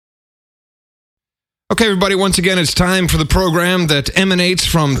Okay, everybody, once again, it's time for the program that emanates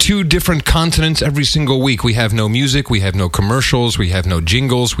from 2 different continents every single week. We have no music, we have no commercials, we have no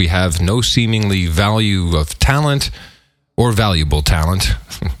jingles, we have no seemingly value of talent or valuable talent.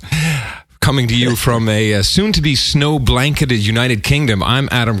 Coming to you from a soon-to-be snow-blanketed United Kingdom, I'm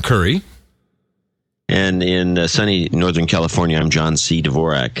Adam Curry. And in sunny Northern California, I'm John C.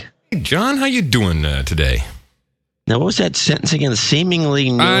 Dvorak. Hey, John, how you doing today? Now, what was that sentence again?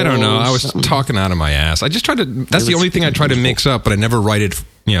 Seemingly no... I don't know. I was talking out of my ass. I just tried to... That's the only thing I try to mix up, but I never write it...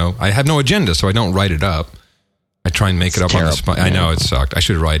 I have no agenda, so I don't write it up. I try and make it up on the spot. I know, it sucked. I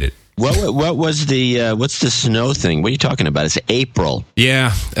should write it. What was the... what's the snow thing? What are you talking about? It's April.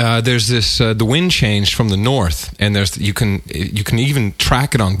 Yeah. There's this... the wind changed from the north, and you can even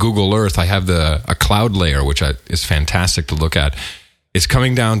track it on Google Earth. I have a cloud layer, which is fantastic to look at. It's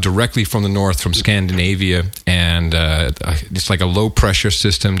coming down directly from the north, from Scandinavia, and it's like a low-pressure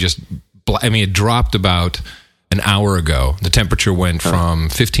system. It dropped about an hour ago. The temperature went from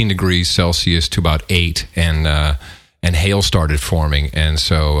 15 degrees Celsius to about 8, and hail started forming, and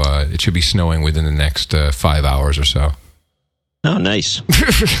so it should be snowing within the next 5 hours or so. Oh, nice.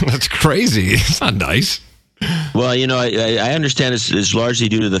 That's crazy. It's not nice. Well, I understand it's largely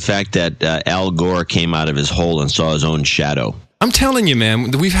due to the fact that Al Gore came out of his hole and saw his own shadow. I'm telling you, man,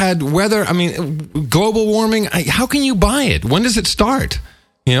 we've had weather. I mean, global warming. How can you buy it? When does it start?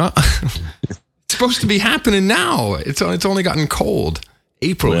 It's supposed to be happening now. It's only gotten cold.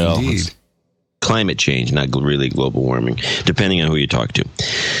 April, indeed. Climate change, not really global warming, depending on who you talk to.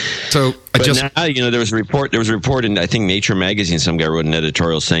 So now, there was a report. There was a report in, I think, Nature magazine. Some guy wrote an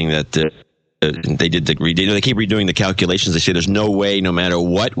editorial saying that they did they keep redoing the calculations. They say there's no way, no matter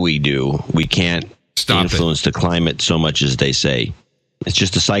what we do, we can't influence the climate so much as they say. It's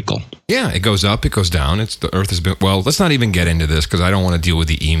just a cycle. Yeah, it goes up, it goes down. The Earth has been... Well, let's not even get into this because I don't want to deal with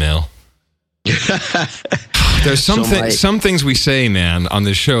the email. There's some things we say, man, on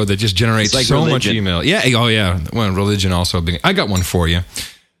this show that just generate like so much email. Yeah, oh yeah. Well, religion also being... I got one for you.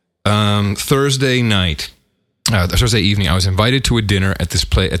 Thursday evening, I was invited to a dinner at this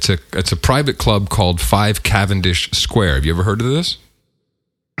place. It's a private club called 5 Cavendish Square. Have you ever heard of this?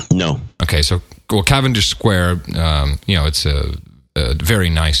 No. Okay, so Cavendish Square, it's a very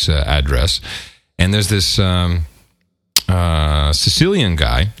nice address, and there's this Sicilian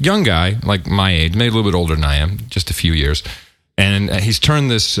guy, young guy, like my age, maybe a little bit older than I am, just a few years, and he's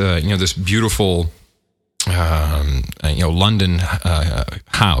turned this, this beautiful, London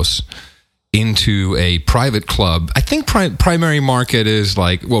house into a private club. I think primary market is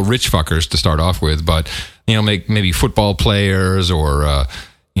like, rich fuckers to start off with, but maybe football players or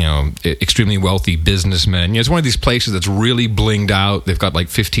extremely wealthy businessmen. It's one of these places that's really blinged out. They've got like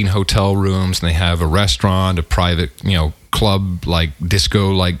 15 hotel rooms, and they have a restaurant, a private, club, like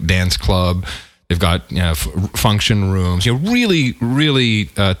disco, like dance club. They've got function rooms. Really,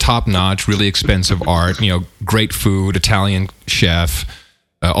 really top notch, really expensive art. Great food, Italian chef,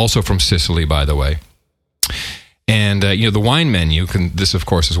 also from Sicily, by the way. And the wine menu. This, of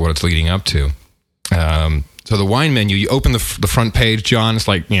course, is what it's leading up to. So the wine menu, you open the front page, John, it's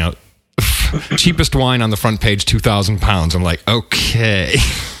like, cheapest wine on the front page, 2,000 pounds. I'm like, okay.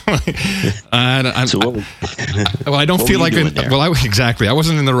 I don't feel like... Exactly. I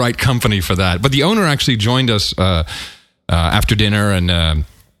wasn't in the right company for that. But the owner actually joined us after dinner, and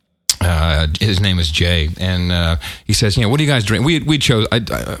his name is Jay. And he says, what do you guys drink? We chose...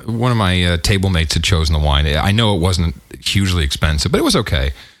 one of my table mates had chosen the wine. I know it wasn't hugely expensive, but it was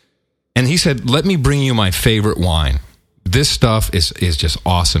okay. And he said, let me bring you my favorite wine. This stuff is just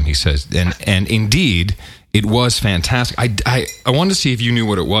awesome, he says. And indeed, it was fantastic. I wanted to see if you knew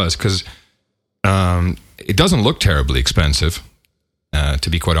what it was, because it doesn't look terribly expensive, to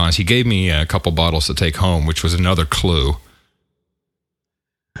be quite honest. He gave me a couple bottles to take home, which was another clue.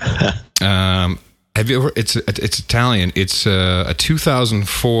 Have you ever... It's Italian. It's a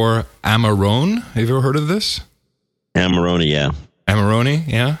 2004 Amarone. Have you ever heard of this? Amarone, yeah. Amarone,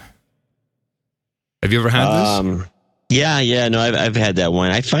 yeah? Have you ever had this? Yeah. No, I've had that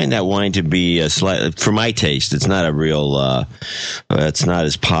wine. I find that wine to be slightly, for my taste, it's not a real. It's not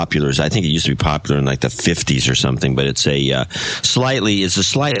as popular as I think it used to be popular in like the 50s or something. But it's a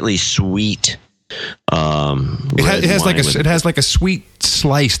slightly sweet. It has like a sweet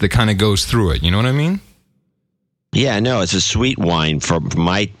slice that kind of goes through it. You know what I mean? Yeah, no, it's a sweet wine for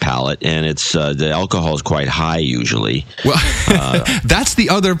my palate, and it's the alcohol is quite high usually. Well, that's the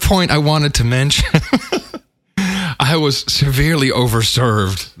other point I wanted to mention. I was severely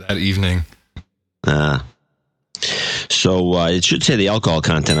overserved that evening. So it should say the alcohol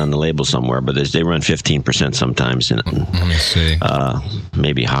content on the label somewhere, but they run 15% sometimes. Let me see.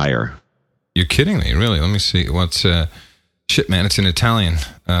 Maybe higher. You're kidding me, really? Let me see. What's shit, man? It's in Italian.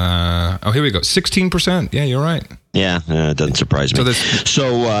 Here we go. 16%. Yeah, you're right. Yeah, it doesn't surprise me. It's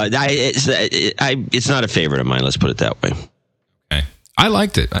not a favorite of mine. Let's put it that way. Okay, I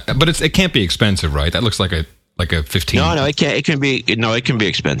liked it, but it can't be expensive, right? That looks like a 15. No, it can't. It can be. No, it can be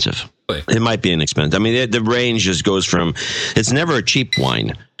expensive. It might be inexpensive. I mean, the range just goes from. It's never a cheap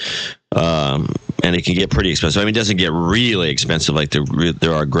wine, and it can get pretty expensive. I mean, it doesn't get really expensive like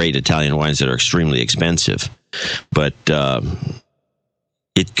there are great Italian wines that are extremely expensive, but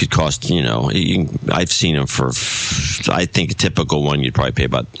it could cost. I've seen them for. I think a typical one you'd probably pay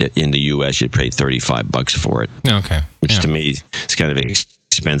about in the U.S. you'd pay $35 for it. Okay, which to me is kind of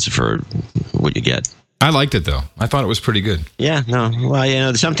expensive for what you get. I liked it though. I thought it was pretty good. Yeah, no.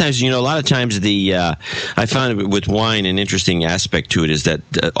 Well, sometimes, a lot of times I found with wine an interesting aspect to it is that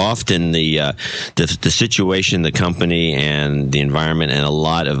often the situation, the company, and the environment, and a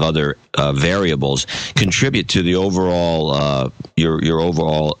lot of other variables contribute to the overall your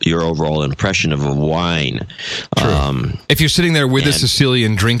overall impression of a wine. True. If you're sitting there with a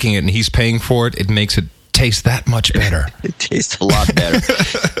Sicilian drinking it and he's paying for it, it makes it taste that much better. It tastes a lot better.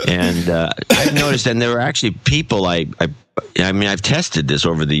 And I've noticed, and there are actually people I've tested this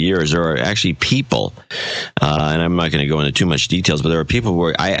over the years. There are actually people, and I'm not going to go into too much details, but there are people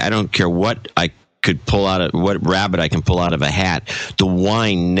where I don't care what I could pull out of what rabbit I can pull out of a hat. The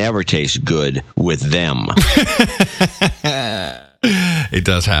wine never tastes good with them. It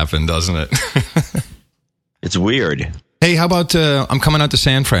does happen, doesn't it? It's weird. Hey, how about I'm coming out to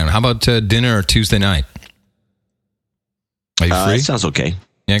San Fran. How about dinner Tuesday night? Are you free? That sounds okay.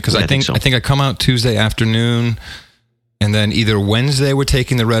 Yeah, because I think I come out Tuesday afternoon, and then either Wednesday we're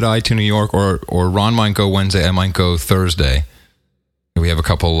taking the red eye to New York, or Ron might go Wednesday, I might go Thursday. We have a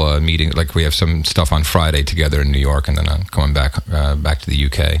couple meetings, like we have some stuff on Friday together in New York, and then I'm coming back to the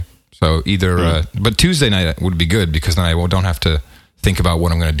UK. So either, but Tuesday night would be good because then I don't have to think about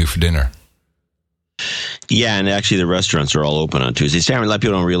what I'm going to do for dinner. Yeah, and actually the restaurants are all open on Tuesday. A lot of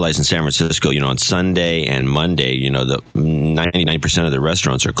people don't realize in San Francisco, on Sunday and Monday, the 99% of the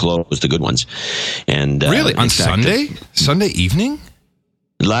restaurants are closed, the good ones. And really? On Sunday? Sunday evening?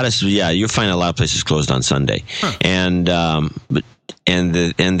 You'll find a lot of places closed on Sunday. Huh. And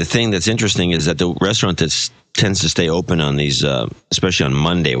the thing that's interesting is that the restaurant that tends to stay open on these, especially on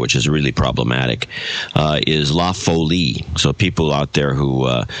Monday, which is really problematic, is La Folie. So people out there who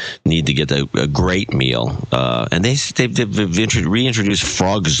need to get a great meal, and they've reintroduced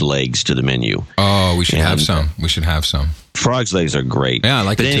frog's legs to the menu. Oh, we should have some. Frog's legs are great. Yeah, I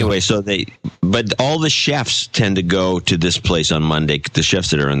like it too. Anyway, but all the chefs tend to go to this place on Monday. The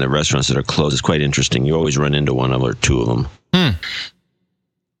chefs that are in the restaurants that are closed, it's quite interesting. You always run into one or two of them.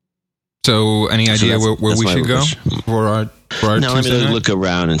 So, any idea where we should go for our No, let me look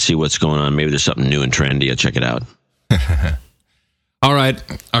around and see what's going on. Maybe there's something new and trendy. I'll check it out. All right.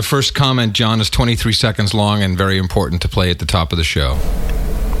 Our first comment, John, is 23 seconds long and very important to play at the top of the show.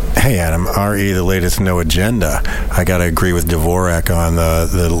 Hey, Adam. RE, the latest No Agenda. I got to agree with Dvorak on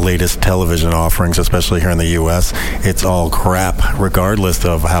the latest television offerings, especially here in the U.S. It's all crap, regardless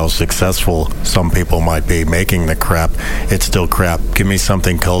of how successful some people might be making the crap. It's still crap. Give me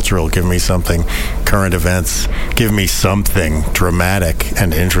something cultural. Give me something current events. Give me something dramatic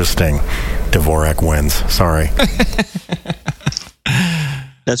and interesting. Dvorak wins. Sorry.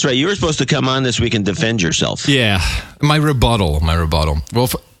 That's right. You were supposed to come on this week and defend yourself. Yeah. My rebuttal. Well,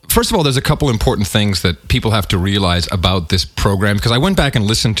 first of all, there's a couple important things that people have to realize about this program, because I went back and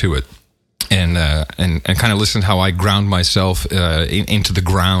listened to it and kind of listened how I ground myself into the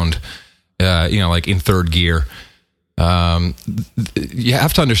ground, like in third gear. You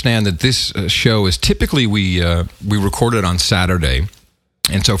have to understand that this show is typically we record it on Saturday,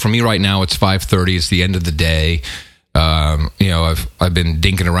 and so for me right now it's 5:30. It's the end of the day. I've been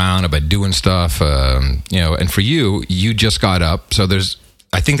dinking around. I've been doing stuff. And for you just got up, so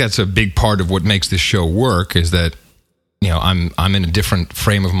I think that's a big part of what makes this show work is that, I'm in a different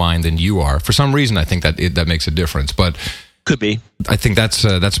frame of mind than you are. For some reason, I think that makes a difference. But could be. I think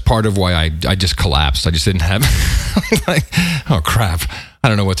that's part of why I just collapsed. I just didn't have like, oh crap, I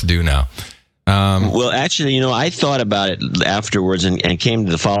don't know what to do now. Well, actually, I thought about it afterwards and came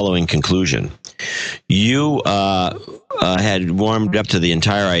to the following conclusion. You, had warmed up to the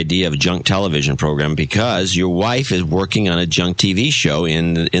entire idea of junk television program because your wife is working on a junk TV show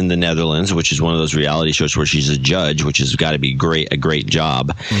in the Netherlands, which is one of those reality shows where she's a judge, which has got to be a great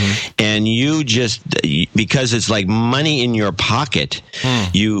job. Mm-hmm. And you just, because it's like money in your pocket,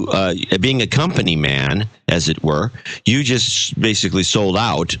 you being a company man, as it were, you just basically sold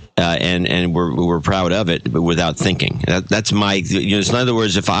out, and we're proud of it, but without thinking. That's my, in other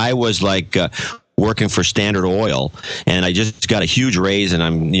words, if I was like working for Standard Oil and I just got a huge raise and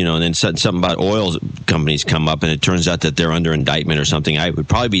I'm, and then something about oil companies come up and it turns out that they're under indictment or something, I would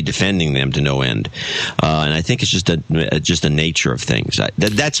probably be defending them to no end. And I think it's just a nature of things.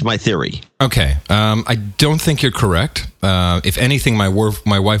 That's my theory. Okay. I don't think you're correct. If anything, my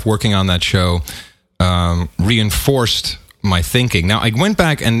wife working on that show reinforced my thinking. Now, I went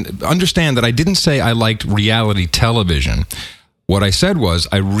back and understand that I didn't say I liked reality television. What I said was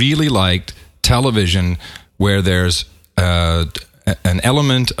I really liked television where there's an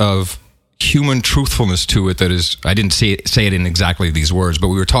element of human truthfulness to it that is, I didn't say it in exactly these words, but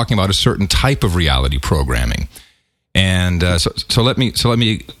we were talking about a certain type of reality programming. And so let me expand on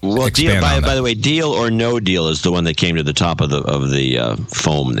that. By the way, Deal or No Deal is the one that came to the top of the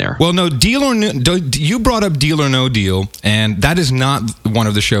foam there. Well, no, Deal or No, you brought up Deal or No Deal, and that is not one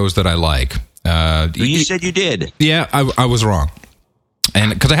of the shows that I like. You said you did. Yeah, I was wrong,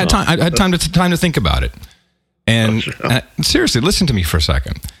 and because I had time, I had time to think about it. And seriously, listen to me for a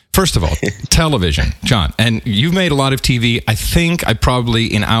second. First of all, television, John, and you've made a lot of TV. I think I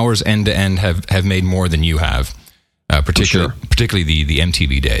probably in hours end to end have made more than you have. Particularly the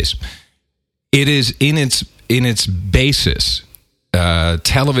MTV days. It is in its basis,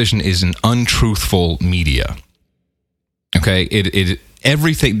 television is an untruthful media. Okay, it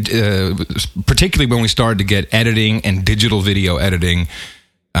everything, particularly when we started to get editing and digital video editing.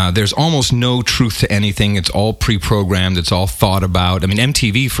 There's almost no truth to anything. It's all pre-programmed. It's all thought about. I mean,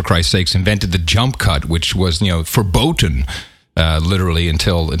 MTV, for Christ's sakes, invented the jump cut, which was verboten, literally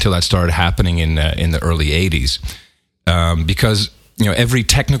until that started happening in the early '80s. Because every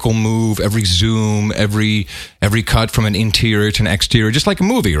technical move, every zoom, every cut from an interior to an exterior, just like a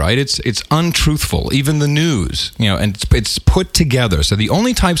movie, right? It's untruthful. Even the news, and it's put together. So the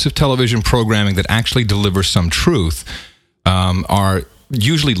only types of television programming that actually deliver some truth are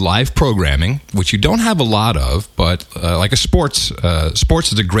usually live programming, which you don't have a lot of, but like a sports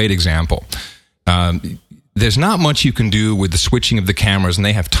is a great example. There's not much you can do with the switching of the cameras, and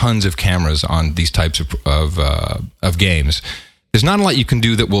they have tons of cameras on these types of games. There's not a lot you can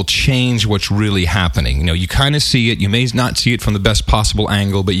do that will change what's really happening. You kind of see it. You may not see it from the best possible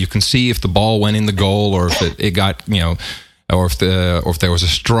angle, but you can see if the ball went in the goal, or if it got, or if there was a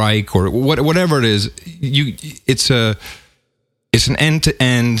strike, or whatever it is. It's an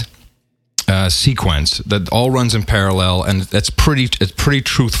end-to-end sequence that all runs in parallel, and it's pretty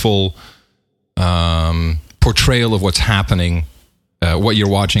truthful. Portrayal of what's happening, what you're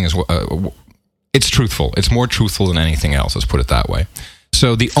watching is it's truthful. It's more truthful than anything else. Let's put it that way.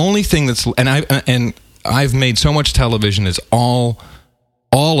 So the only thing I've made so much television is all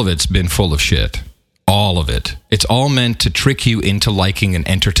of it's been full of shit. All of it. It's all meant to trick you into liking an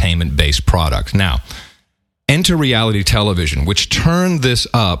entertainment-based product. Now, enter reality television, which turned this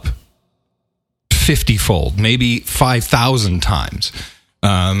up 50-fold, maybe 5,000 times.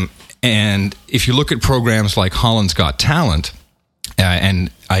 And if you look at programs like Holland's Got Talent,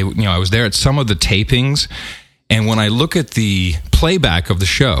 and I was there at some of the tapings, and when I look at the playback of the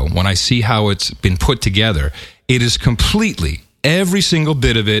show, when I see how it's been put together, it is completely, every single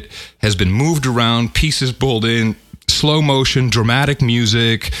bit of it has been moved around, pieces pulled in, slow motion, dramatic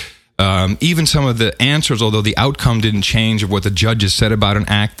music, even some of the answers, although the outcome didn't change of what the judges said about an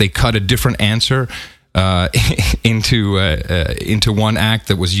act, they cut a different answer into one act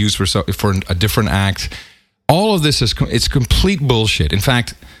that was used for a different act. All of this it's complete bullshit. In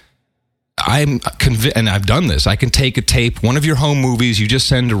fact, I'm convinced, and I've done this. I can take a tape, one of your home movies. You just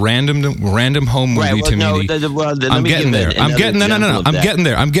send a random home movie to me. I'm getting there. I'm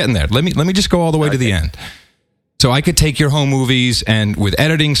getting there. Let me just go all the way to the end. So I could take your home movies, and with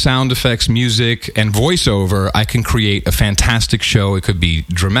editing, sound effects, music, and voiceover, I can create a fantastic show. It could be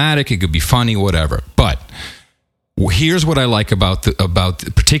dramatic, it could be funny, whatever. But here's what I like about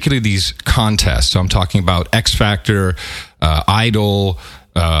particularly these contests. So I'm talking about X Factor, Idol,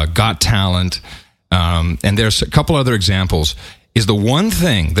 Got Talent, and there's a couple other examples. Is the one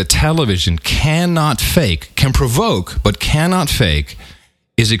thing that television cannot fake, can provoke, but cannot fake,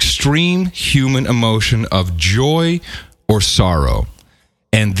 is extreme human emotion of joy or sorrow.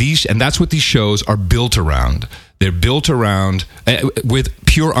 And that's what these shows are built around. They're built around with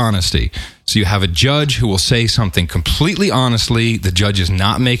pure honesty. So you have a judge who will say something completely honestly. The judge is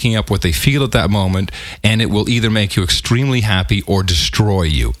not making up what they feel at that moment, and it will either make you extremely happy or destroy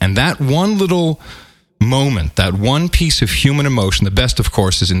you. And that one little moment, that one piece of human emotion, the best, of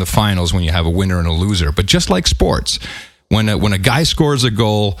course, is in the finals when you have a winner and a loser. But just like sports, when a guy scores a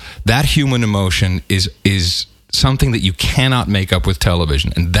goal, that human emotion is something that you cannot make up with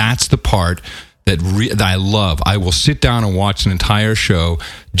television. And that's the part that I love. I will sit down and watch an entire show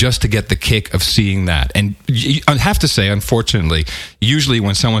just to get the kick of seeing that. And I have to say, unfortunately, usually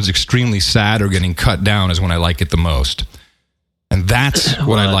when someone's extremely sad or getting cut down is when I like it the most. And that's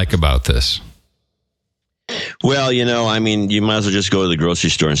what I like about this. Well, you might as well just go to the grocery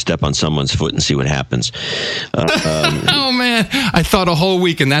store and step on someone's foot and see what happens. Oh, man. I thought a whole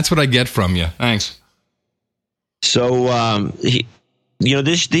week, and that's what I get from you. Thanks. So,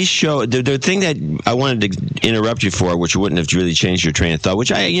 this show, the thing that I wanted to interrupt you for, which wouldn't have really changed your train of thought,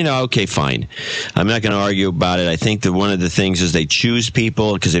 which okay, fine. I'm not going to argue about it. I think that one of the things is they choose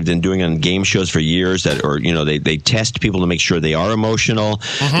people, because they've been doing it on game shows for years, they test people to make sure they are emotional.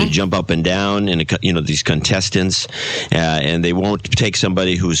 Mm-hmm. They jump up and down, and these contestants, and they won't take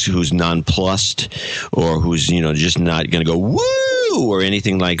somebody who's nonplussed or who's just not going to go woo or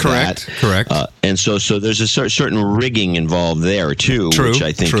anything like that. Correct. And so there's a certain rigging involved there too. True, which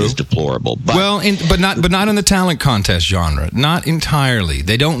I think is deplorable. But, but not in the talent contest genre. Not entirely.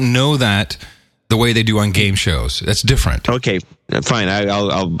 They don't know that the way they do on game shows. That's different. Okay, fine.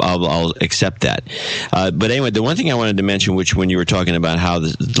 I'll accept that. But anyway, the one thing I wanted to mention, which when you were talking about how a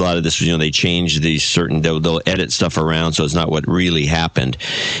lot of this, they change these they'll edit stuff around so it's not what really happened,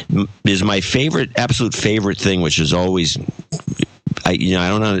 is my absolute favorite thing, which is always. I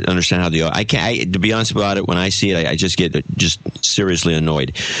don't understand how to be honest about it, when I see it, I just get seriously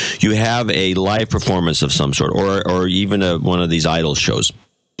annoyed. You have a live performance of some sort, or even one of these idol shows,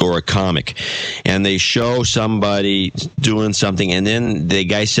 or a comic, and they show somebody doing something, and then the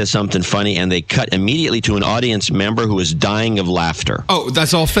guy says something funny, and they cut immediately to an audience member who is dying of laughter. Oh,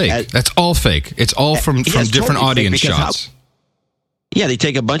 that's all fake. That's all fake. It's all from different totally audience shots. Yeah, they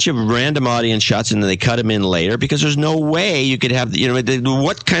take a bunch of random audience shots and then they cut them in later, because there's no way you could have,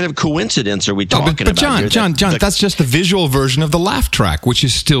 what kind of coincidence are we talking about? But John, that's just the visual version of the laugh track, which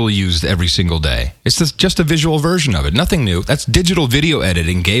is still used every single day. It's just a visual version of it. Nothing new. That's digital video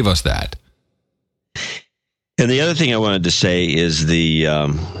editing gave us that. And the other thing I wanted to say is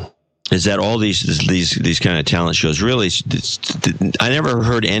is that all these kind of talent shows, really, I never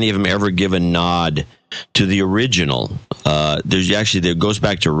heard any of them ever give a nod to the original. There goes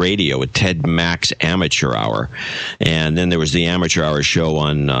back to radio with Ted Mack's Amateur Hour, and then there was the Amateur Hour show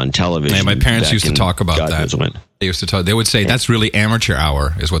on television. Yeah, my parents used to talk about that. They used to talk. They would say that's really Amateur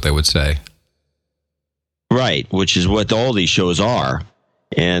Hour, is what they would say. Right, which is what all these shows are.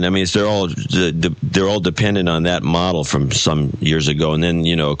 And I mean, they're all dependent on that model from some years ago. And then,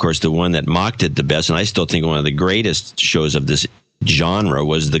 of course, the one that mocked it the best, and I still think one of the greatest shows of this genre,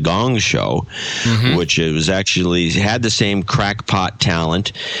 was the Gong Show, mm-hmm. which it was actually had the same crackpot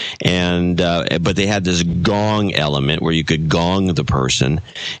talent, and but they had this gong element where you could gong the person.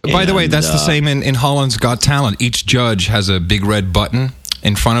 By the way, that's the same in Holland's Got Talent. Each judge has a big red button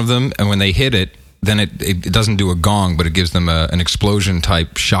in front of them, and when they hit it, then it doesn't do a gong, but it gives them an explosion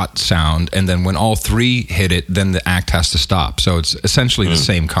type shot sound. And then when all three hit it, then the act has to stop. So it's essentially the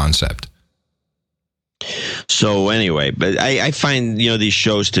same concept. So anyway, but I find these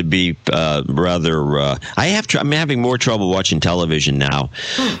shows to be rather. I'm having more trouble watching television now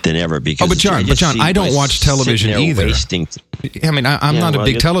than ever, because. But John, I don't watch television either. I'm not a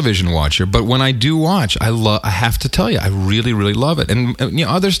big television watcher, but when I do watch, I have to tell you, I really, really love it. And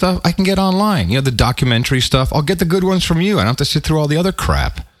other stuff I can get online. The documentary stuff, I'll get the good ones from you. I don't have to sit through all the other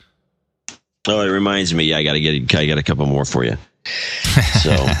crap. Oh, it reminds me. I got a couple more for you.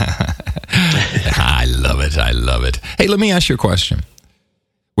 So. I love it. Hey, let me ask you a question.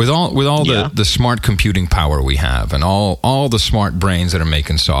 With all the smart computing power we have, and all the smart brains that are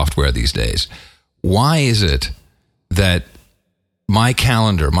making software these days, why is it that my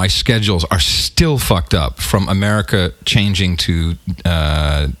calendar, my schedules are still fucked up from America changing to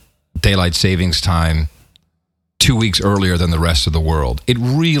daylight savings time 2 weeks earlier than the rest of the world? It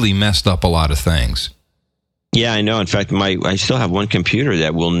really messed up a lot of things. Yeah, I know. In fact, I still have one computer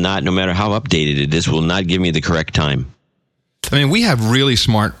that will not, no matter how updated it is, will not give me the correct time. I mean, we have really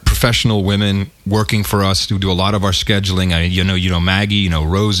smart professional women working for us who do a lot of our scheduling. You know Maggie,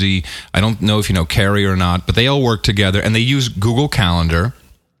 Rosie. I don't know if you know Carrie or not, but they all work together, and they use Google Calendar.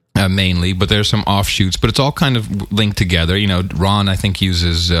 mainly, but there's some offshoots, but it's all kind of linked together. Ron, I think,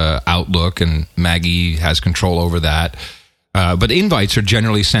 uses Outlook, and Maggie has control over that. But invites are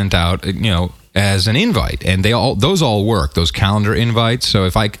generally sent out, as an invite, and those all work. Those calendar invites. So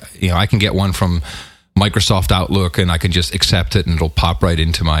if I can get one from Microsoft Outlook, and I can just accept it, and it'll pop right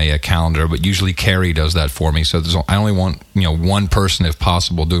into my calendar. But usually Carrie does that for me. So I only want one person, if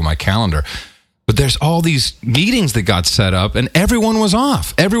possible, doing my calendar. But there's all these meetings that got set up, and everyone was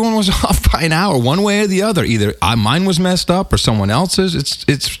off. Everyone was off by an hour, one way or the other. Either mine was messed up or someone else's.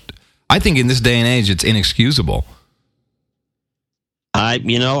 It's. I think in this day and age, it's inexcusable. I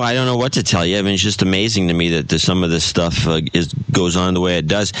don't know what to tell you. I mean, it's just amazing to me that some of this stuff goes on the way it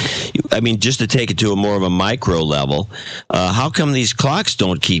does. I mean, just to take it to a more of a micro level, how come these clocks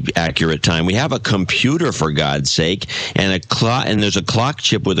don't keep accurate time? We have a computer, for God's sake, and there's a clock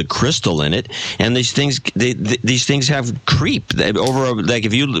chip with a crystal in it, and these things have creep over. Like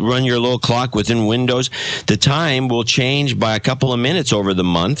if you run your little clock within Windows, the time will change by a couple of minutes over the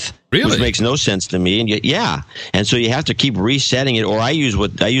month. Really? Which makes no sense to me, and yet, yeah. And so you have to keep resetting it. Or I use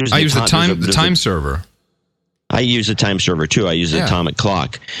the time server. I use the time server too. I use the atomic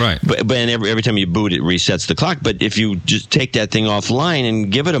clock. Right. But every time you boot, it resets the clock. But if you just take that thing offline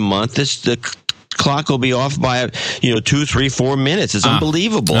and give it a month, the clock will be off by 2, 3, 4 minutes. It's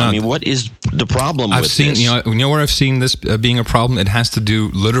unbelievable. I mean, what is the problem with this? Where I've seen this being a problem? It has to do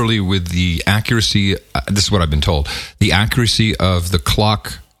literally with the accuracy. This is what I've been told. The accuracy of the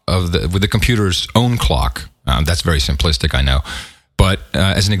clock with the computer's own clock. That's very simplistic, I know. But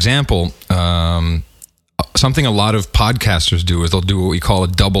as an example, something a lot of podcasters do is they'll do what we call a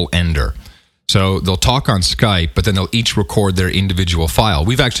double ender. So they'll talk on Skype, but then they'll each record their individual file.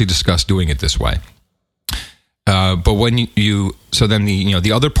 We've actually discussed doing it this way. But when so then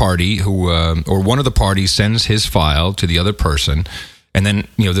the other party or one of the parties sends his file to the other person, and then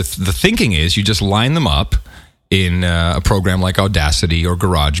the thinking is you just line them up in a program like Audacity or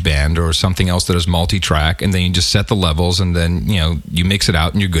GarageBand or something else that is multi-track, and then you just set the levels, and then you mix it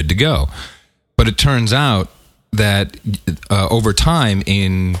out and you're good to go. But it turns out that over time,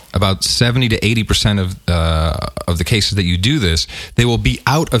 in about 70 to 80% of the cases that you do this, they will be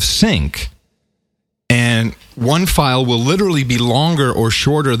out of sync. And one file will literally be longer or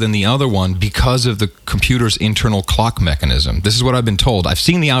shorter than the other one because of the computer's internal clock mechanism. This is what I've been told. I've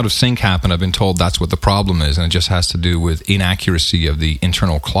seen the out of sync happen. I've been told that's what the problem is, and it just has to do with inaccuracy of the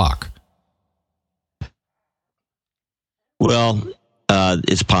internal clock. Well,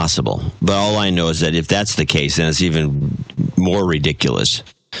 it's possible. But all I know is that if that's the case, then it's even more ridiculous.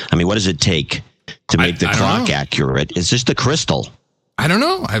 I mean, what does it take to make the clock accurate? It's just a crystal. I don't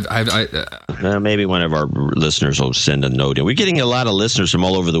know. Maybe one of our listeners will send a note. We're getting a lot of listeners from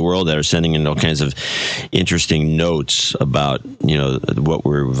all over the world that are sending in all kinds of interesting notes about what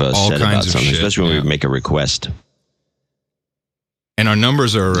we've said about something, especially when we make a request. And our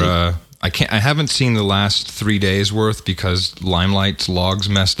numbers are. I haven't seen the last 3 days worth because Limelight's logs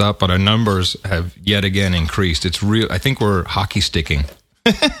messed up, but our numbers have yet again increased. It's real. I think we're hockey sticking.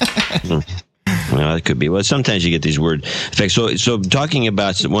 Well, it could be. Well, sometimes you get these weird effects. So talking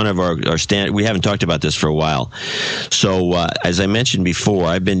about one of our standard, we haven't talked about this for a while. So as I mentioned before,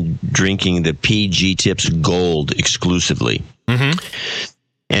 I've been drinking the PG Tips Gold exclusively. Mm-hmm.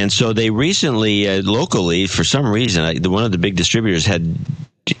 And so they recently, locally, for some reason, one of the big distributors had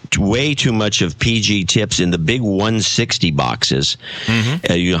way too much of PG Tips in the big 160 boxes,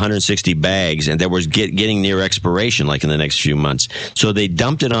 160 bags, and that was getting near expiration, like in the next few months. So they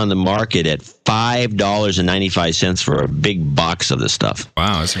dumped it on the market at $5.95 for a big box of this stuff.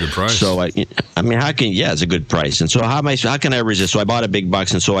 Wow, that's a good price. So I mean, it's a good price. And so how can I resist? So I bought a big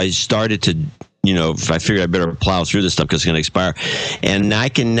box, and so I started to. I figured I better plow through this stuff because it's going to expire. And I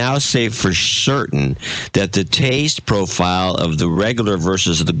can now say for certain that the taste profile of the regular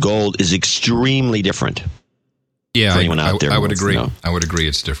versus the gold is extremely different. Yeah, I would agree. I would agree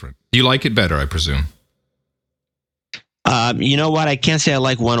it's different. Do you like it better, I presume? You know what? I can't say I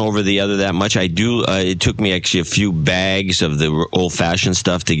like one over the other that much. I do. It took me actually a few bags of the old-fashioned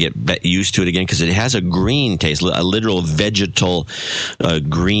stuff to get used to it again because it has a green taste, a literal vegetal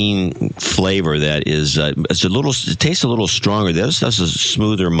green flavor that is it tastes a little stronger. The other stuff's a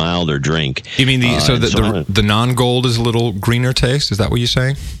smoother, milder drink. You mean the non-gold is a little greener taste? Is that what you're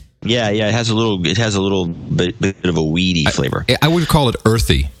saying? Yeah. It has a little bit of a weedy flavor. I would call it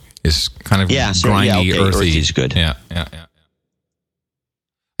earthy. It's kind of grindy, earthy. Earthy's good. Yeah.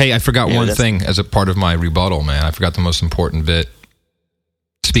 Hey, I forgot one thing as a part of my rebuttal, man. I forgot the most important bit.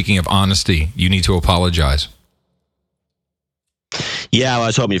 Speaking of honesty, you need to apologize. Yeah, well, I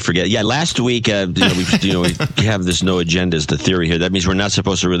was hoping you'd forget. Yeah, last week, we have this no agenda as the theory here. That means we're not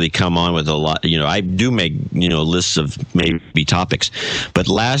supposed to really come on with a lot. I do make, lists of maybe topics. But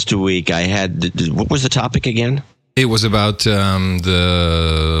last week I had, what was the topic again? It was about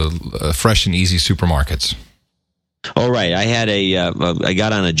the fresh and easy supermarkets. Oh, right. I had I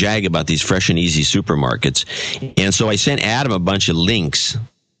got on a jag about these fresh and easy supermarkets. And so I sent Adam a bunch of links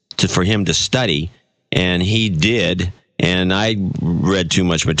for him to study, and he did. And I read too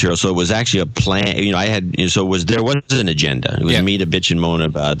much material, so it was actually a plan. There was an agenda. It was me to bitch and moan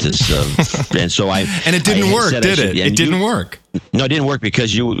about this, and so I. And it didn't work, did it? It didn't work. No, it didn't work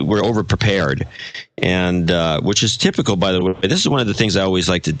because you were over prepared, and which is typical, by the way. This is one of the things I always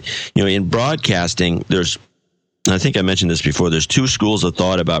like to, in broadcasting. I think I mentioned this before. There's two schools of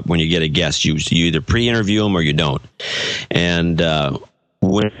thought about when you get a guest. You either pre-interview them or you don't, and.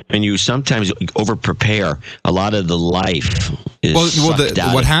 When you sometimes over-prepare, a lot of the life is sucked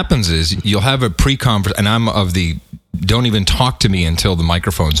out. What happens is you'll have a pre-conference, and I'm of the don't even talk to me until the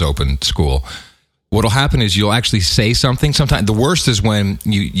microphone's open school. What'll happen is you'll actually say something. Sometimes the worst is when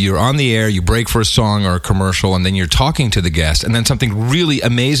you're on the air, you break for a song or a commercial, and then you're talking to the guest, and then something really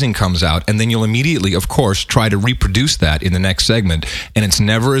amazing comes out, and then you'll immediately, of course, try to reproduce that in the next segment, and it's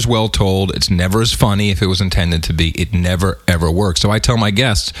never as well told. It's never as funny if it was intended to be. It never, ever works. So I tell my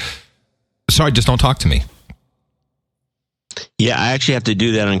guests, sorry, just don't talk to me. Yeah, I actually have to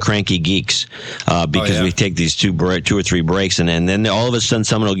do that on Cranky Geeks because we take these two or three breaks, and then all of a sudden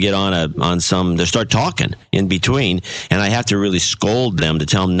someone will get on some. They'll start talking in between, and I have to really scold them to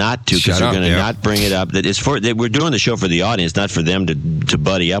tell them not to because they're going to not bring it up. That it's we're doing the show for the audience, not for them to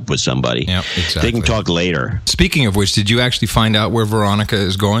buddy up with somebody. Yeah, exactly. They can talk later. Speaking of which, did you actually find out where Veronica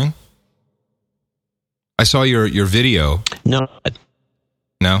is going? I saw your video. No.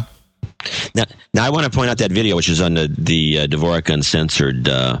 Now I want to point out that video, which is on the Dvorak Uncensored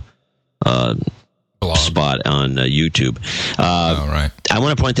spot on YouTube. Right. I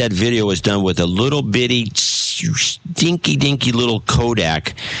want to point that video was done with a little bitty, stinky dinky little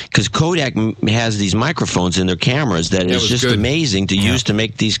Kodak, because Kodak has these microphones in their cameras that is just amazing to use to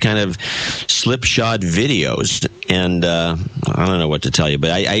make these kind of slipshod videos. And I don't know what to tell you, but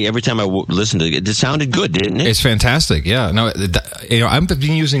I every time I listened to it, it sounded good, didn't it? It's fantastic. Yeah. No, I've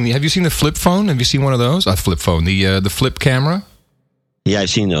been using have you seen the flip phone? Have you seen one of those? A flip phone, the flip camera. Yeah,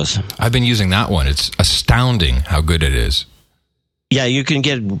 I've seen those. I've been using that one. It's astounding how good it is. Yeah, you can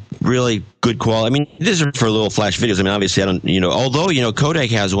get really good quality. I mean, these are for little flash videos. I mean, obviously, I don't, although,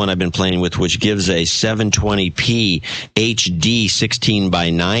 Kodak has one I've been playing with, which gives a 720p HD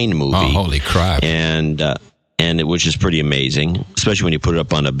 16:9 movie. Oh, holy crap. Which is pretty amazing, especially when you put it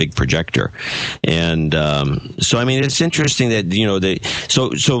up on a big projector. And so, I mean, it's interesting that, so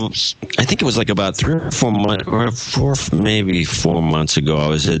I think it was like about 3 or 4 months, maybe 4 months ago, I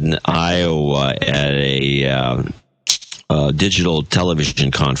was in Iowa at a digital television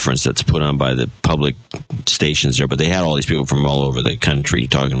conference that's put on by the public stations there, but they had all these people from all over the country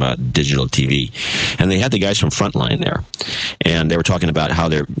talking about digital TV, and they had the guys from Frontline there, and they were talking about how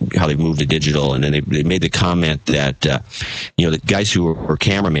they've moved to digital, and then they made the comment that the guys who were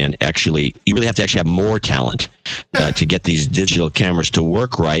cameramen, actually you really have to actually have more talent to get these digital cameras to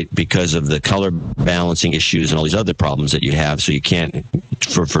work right because of the color balancing issues and all these other problems that you have. So you can't,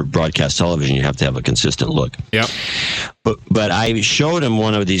 for broadcast television, you have to have a consistent look. Yep. But I showed him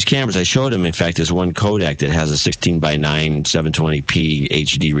one of these cameras. I showed him, in fact, this one Kodak that has a 16:9 720p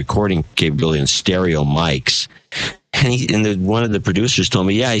HD recording capability and stereo mics. And one of the producers told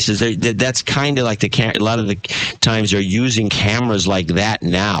me, he says that's kind of like a lot of the times they're using cameras like that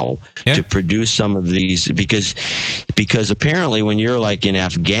now to produce some of these because apparently when you're like in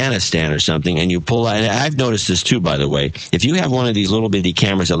Afghanistan or something and you pull out, and I've noticed this too, by the way, if you have one of these little bitty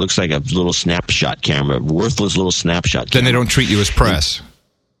cameras that looks like a little snapshot camera, worthless little snapshot camera, then they don't treat you as press.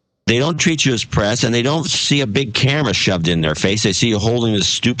 They don't treat you as press, and they don't see a big camera shoved in their face. They see you holding this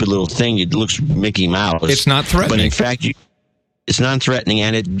stupid little thing. It looks Mickey Mouse. It's not threatening. But in fact, it's non-threatening,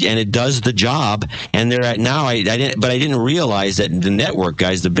 and it does the job. And they're at now. I didn't realize that the network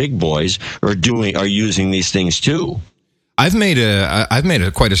guys, the big boys, are using these things too. I've made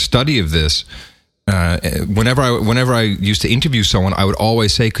quite a study of this. Whenever I used to interview someone, I would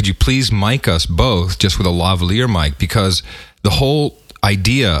always say, "Could you please mic us both just with a lavalier mic?" Because the whole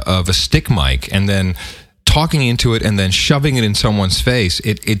idea of a stick mic and then talking into it and then shoving it in someone's face,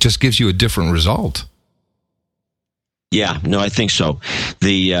 it just gives you a different result. Yeah, no, I think so.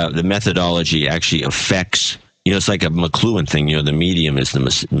 The methodology actually affects. It's like a McLuhan thing. The medium is the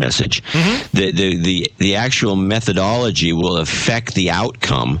message. Mm-hmm. The actual methodology will affect the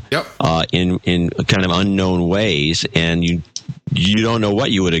outcome in kind of unknown ways, and you don't know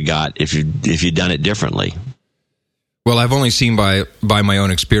what you would have got if you'd done it differently. Well, I've only seen by my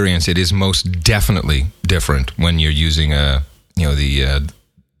own experience, it is most definitely different when you're using the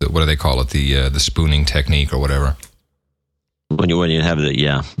what do they call it, the spooning technique or whatever. When you have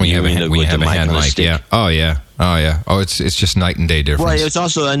the when you have a hand mic, yeah. Oh it's just night and day difference. Well, it's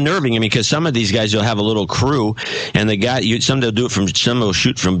also unnerving. I mean, because some of these guys will have a little crew, and the guy some they'll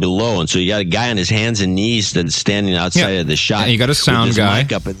shoot from below, and so you got a guy on his hands and knees that's standing outside of the shot. And you got a sound guy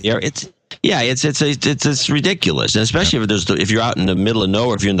mic up in the air. It's ridiculous, and especially if you're out in the middle of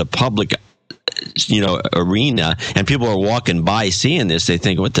nowhere, if you're in the public arena, and people are walking by seeing this, they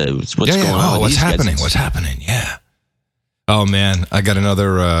think, what's going on? What's happening? What's happening? Yeah. Oh, man, I got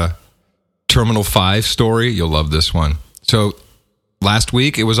another Terminal 5 story. You'll love this one. So last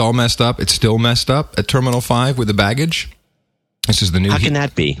week, it was all messed up. It's still messed up at Terminal 5 with the baggage. This is the new... How can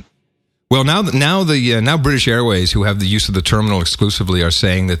that be? Well, now British Airways, who have the use of the terminal exclusively, are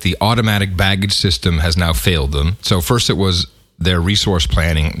saying that the automatic baggage system has now failed them. So first it was their resource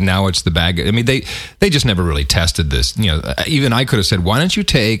planning. Now it's the baggage. I mean, they just never really tested this. Even I could have said, why don't you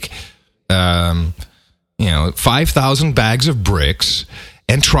take... 5,000 bags of bricks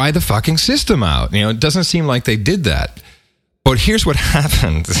and try the fucking system out. It doesn't seem like they did that. But here's what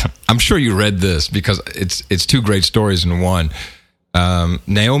happened. I'm sure you read this because it's two great stories in one.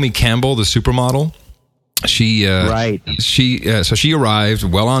 Naomi Campbell, the supermodel, she arrived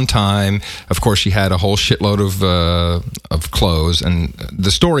well on time. Of course, she had a whole shitload of clothes. And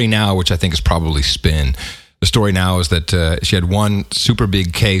the story now, which I think is probably spin, the story now is that she had one super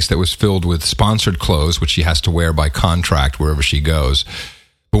big case that was filled with sponsored clothes, which she has to wear by contract wherever she goes.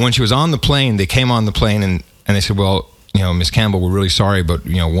 But when she was on the plane, they came on the plane and they said, well, Miss Campbell, we're really sorry, but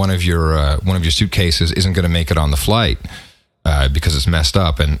one of your suitcases isn't going to make it on the flight because it's messed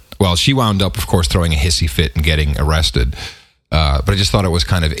up. And well, she wound up, of course, throwing a hissy fit and getting arrested. But I just thought it was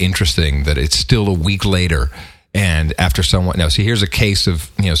kind of interesting that it's still a week later. And after someone, now see, here's a case of,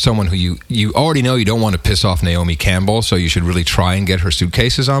 someone who you already know you don't want to piss off Naomi Campbell, so you should really try and get her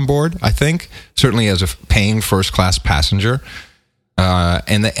suitcases on board, I think, certainly as a paying first-class passenger.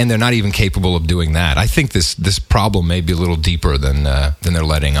 And they're not even capable of doing that. I think this problem may be a little deeper than they're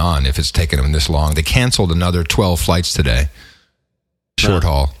letting on if it's taken them this long. They canceled another 12 flights today. Short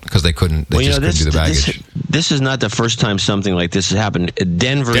haul, because they couldn't do the baggage. This is not the first time something like this has happened.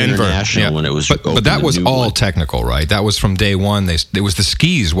 Denver International, when it was but that was all technical, right? That was from day one. It was the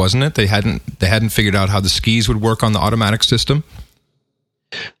skis, wasn't it? They hadn't figured out how the skis would work on the automatic system.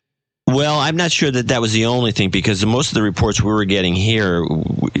 Well, I'm not sure that was the only thing, because most of the reports we were getting here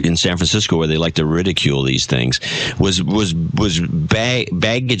in San Francisco, where they like to ridicule these things, was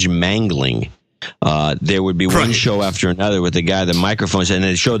baggage mangling. There would be one show after another with the guy, the microphones, and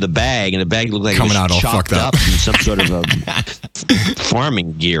they'd show the bag, and the bag looked like coming it was out all chopped fucked up in some sort of a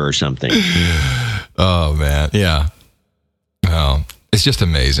farming gear or something. Oh, man. Yeah. Well, it's just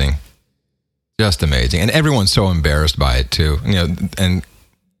amazing. Just amazing. And everyone's so embarrassed by it, too. And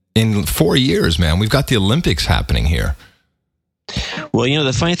in 4 years, man, we've got the Olympics happening here. Well,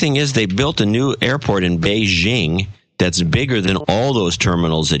 the funny thing is they built a new airport in Beijing that's bigger than all those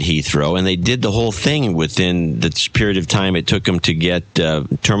terminals at Heathrow, and they did the whole thing within the period of time it took them to get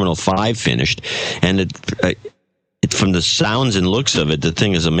Terminal 5 finished. And from the sounds and looks of it, the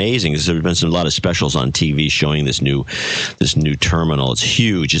thing is amazing. There's been a lot of specials on TV showing this new terminal. It's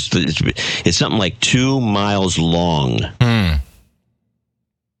huge. It's something like 2 miles long.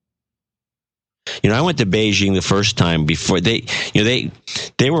 I went to Beijing the first time before they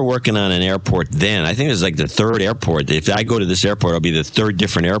were working on an airport then. I think it was like the third airport. If I go to this airport, it'll be the third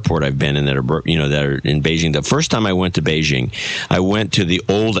different airport I've been in that are in Beijing. The first time I went to Beijing, I went to the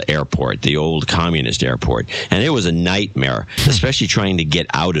old airport, the old communist airport, and it was a nightmare, especially trying to get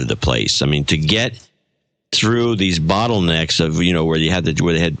out of the place. I mean, to get through these bottlenecks of where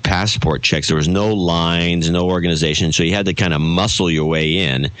they had passport checks. There was no lines, no organization, so you had to kind of muscle your way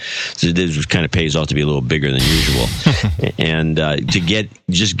in. So this kind of pays off to be a little bigger than usual, and to get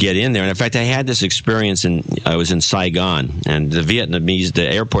in there. And in fact, I had this experience I was in Saigon, and the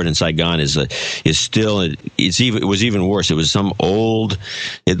airport in Saigon it was even worse. It was some old.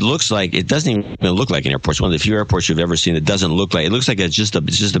 It doesn't even look like an airport. It's one of the few airports you've ever seen that doesn't look like. It looks like it's just a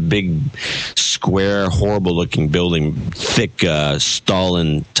big square, horrible-looking building, thick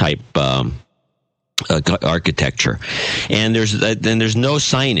Stalin-type architecture, and there's no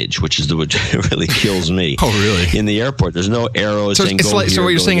signage, which really kills me. Oh, really? In the airport, there's no arrows. So what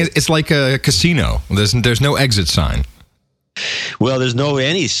you're saying is it's like a casino. There's no exit sign. Well, there's no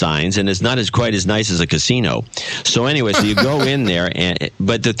any signs, and it's not quite as nice as a casino. So anyway, so you go in there,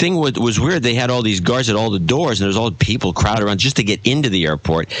 but the thing was weird. They had all these guards at all the doors, and there's all people crowded around just to get into the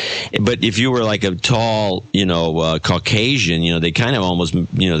airport. But if you were like a tall, Caucasian, they kind of almost,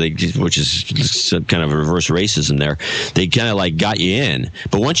 which is kind of a reverse racism there. They kind of like got you in.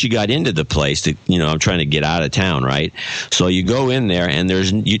 But once you got into the place, I'm trying to get out of town, right? So you go in there, and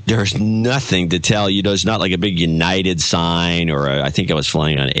there's nothing to tell you. It's not like a big United sign, or I think I was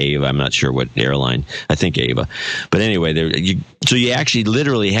flying on Ava. I'm not sure what airline. I think Ava. But anyway, so you actually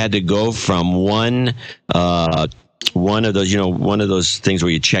literally had to go from one of those things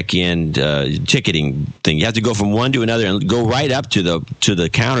where you check in, ticketing thing. You have to go from one to another and go right up to the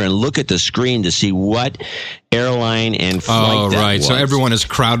counter and look at the screen to see what airline and flight that was. So everyone is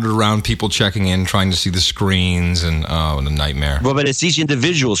crowded around people checking in, trying to see the screens, and what a nightmare. Well, but it's each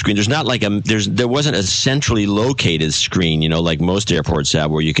individual screen. There's not like there wasn't a centrally located screen, like most airports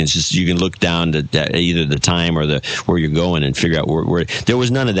have, where you can look down to either the time or where you're going and figure out where. There was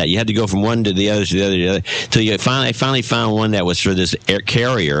none of that. You had to go from one to the other to the other till you finally found one that was for this air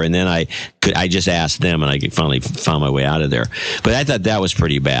carrier, and then I just asked them, and I finally found my way out of there. But I thought that was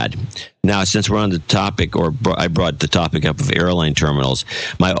pretty bad. Now, since we're on the topic, or I brought the topic up of airline terminals,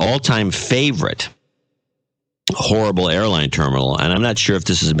 my all-time favorite horrible airline terminal, and I'm not sure if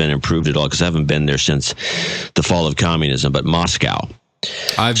this has been improved at all because I haven't been there since the fall of communism, but Moscow.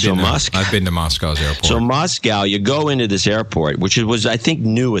 I've been to Moscow's airport. So Moscow, you go into this airport, which was, I think,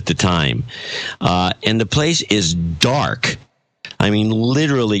 new at the time, and the place is dark. I mean,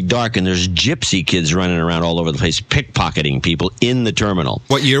 literally dark, and there's gypsy kids running around all over the place, pickpocketing people in the terminal.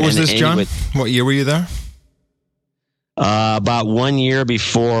 What year was this, John? What year were you there? About 1 year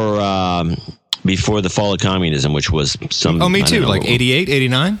before the fall of communism, which was some... Oh, me too, like 88,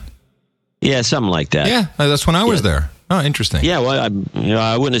 89? Yeah, something like that. Yeah, that's when I was there. Oh, interesting. Yeah, well,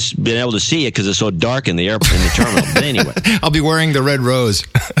 I wouldn't have been able to see it because it's so dark in the terminal. But anyway. I'll be wearing the red rose.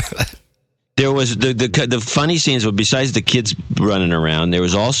 There was the funny scenes, but besides the kids running around, there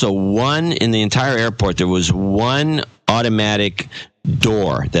was also one in the entire airport. There was one automatic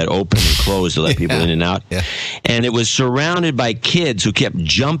door that opened and closed to let people in and out. Yeah. And it was surrounded by kids who kept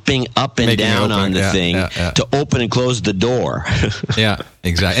jumping up and down on the thing to open and close the door. Yeah,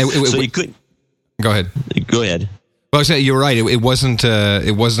 exactly. So you couldn't. Go ahead. Go ahead. Well, you're right. It wasn't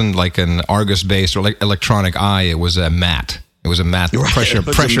like an Argus-based or like electronic eye. It was a mat. It was a mat, pressure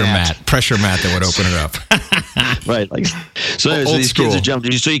mat that would open it up. Right. So these kids are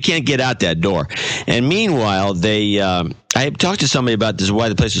jumping, so you can't get out that door. And meanwhile, I talked to somebody about this, why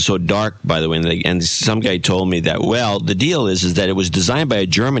the place is so dark, by the way, and some guy told me that, well, the deal is that it was designed by a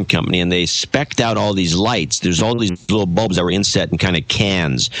German company, and they spec'd out all these lights. There's all these little bulbs that were inset in kind of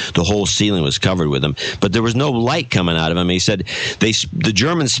cans. The whole ceiling was covered with them, but there was no light coming out of them. He said the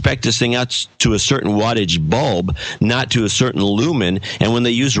Germans spec'd this thing out to a certain wattage bulb, not to a certain lumen, and when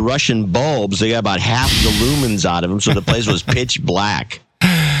they used Russian bulbs, they got about half the lumens out of them, so the place was pitch black.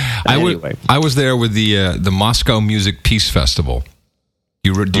 Anyway. I was there with the Moscow Music Peace Festival.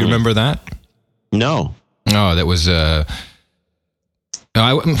 Do you remember that? No. Oh, that was... do you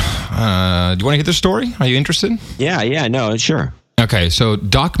want to hear the story? Are you interested? Yeah, no, sure. Okay, so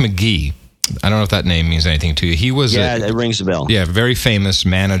Doc McGee, I don't know if that name means anything to you. He was... it rings a bell. Yeah, very famous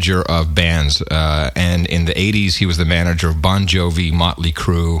manager of bands. And in the 80s, he was the manager of Bon Jovi, Motley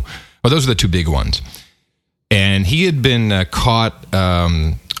Crue. Well, those are the two big ones. And he had been caught...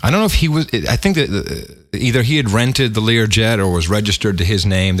 I don't know if he was... I think that either he had rented the Learjet or was registered to his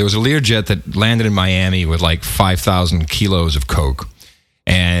name. There was a Learjet that landed in Miami with like 5,000 kilos of coke.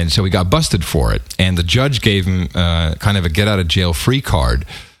 And so he got busted for it. And the judge gave him kind of a get-out-of-jail-free card.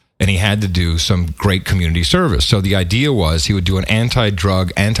 And he had to do some great community service. So the idea was he would do an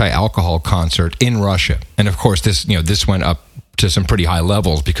anti-drug, anti-alcohol concert in Russia. And of course, this went up to some pretty high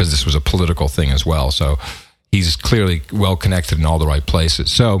levels because this was a political thing as well. So... he's clearly well connected in all the right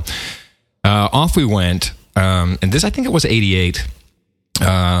places. So off we went, and this I think it was '88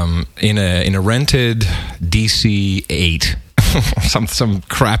 in a rented DC-8, some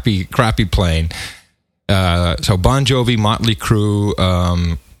crappy plane. So Bon Jovi, Motley Crue,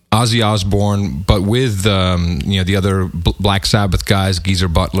 Ozzy Osbourne, but with the other Black Sabbath guys, Geezer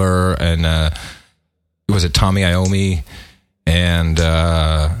Butler, and was it Tommy Iommi, and.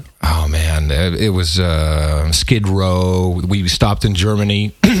 Oh, man, it was Skid Row. We stopped in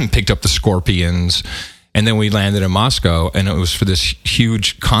Germany, picked up the Scorpions, and then we landed in Moscow, and it was for this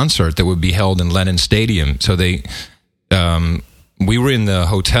huge concert that would be held in Lenin Stadium. So we were in the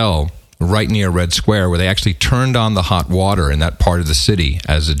hotel right near Red Square where they actually turned on the hot water in that part of the city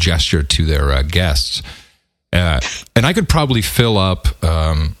as a gesture to their guests. And I could probably fill up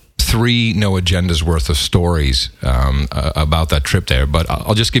 3 No Agendas worth of stories about that trip there, but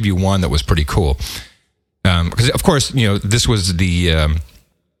I'll just give you one that was pretty cool. Because, of course, this was the...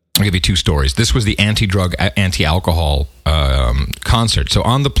 I'll give you 2 stories. This was the anti-drug, anti-alcohol concert. So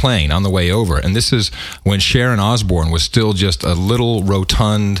on the plane, on the way over, and this is when Sharon Osbourne was still just a little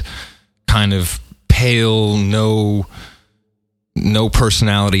rotund, kind of pale, no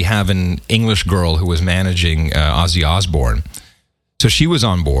personality having English girl who was managing Ozzy Osbourne. So she was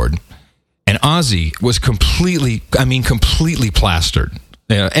on board, and Ozzy was completely plastered.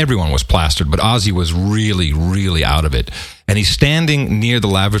 Everyone was plastered, but Ozzy was really, really out of it. And he's standing near the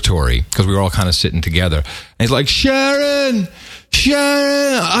lavatory, because we were all kind of sitting together. And he's like, Sharon,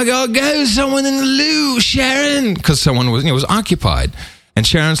 I gotta go, someone in the loo, Sharon. Because someone was occupied. And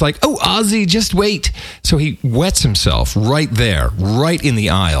Sharon's like, oh, Ozzy, just wait. So he wets himself right there, right in the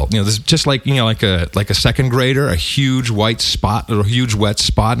aisle. This just like a second grader, a huge white spot, or a huge wet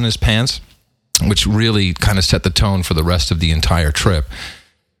spot in his pants, which really kind of set the tone for the rest of the entire trip.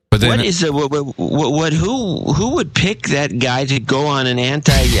 But then, who would pick that guy to go on an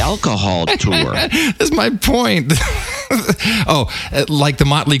anti-alcohol tour? That's my point. Like the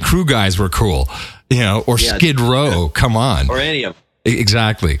Motley Crue guys were cool, or Skid Row. Come on, or any of them.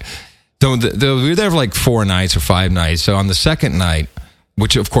 Exactly. So we were there for like 4 nights or 5 nights. So on the second night,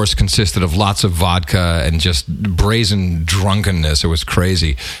 which of course consisted of lots of vodka and just brazen drunkenness, it was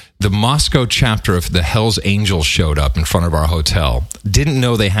crazy. The Moscow chapter of the Hells Angels showed up in front of our hotel. Didn't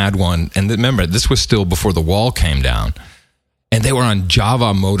know they had one. And remember, this was still before the wall came down. And they were on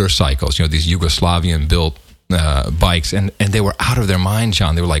Java motorcycles, these Yugoslavian-built bikes. And they were out of their mind,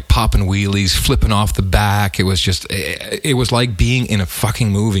 John. They were like popping wheelies, flipping off the back. It was like being in a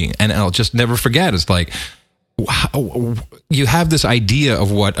fucking movie. And I'll just never forget. It's like, wow, you have this idea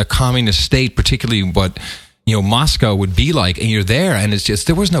of what a communist state, particularly what... Moscow would be like, and you're there, and it's just,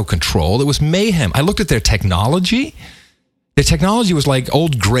 there was no control. It was mayhem. I looked at their technology. Their technology was like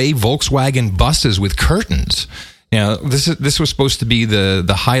old gray Volkswagen buses with curtains. This was supposed to be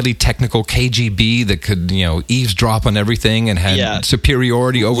the highly technical KGB that could, eavesdrop on everything and had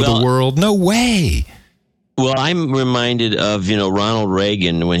superiority over the world. No way. Well, I'm reminded of, Ronald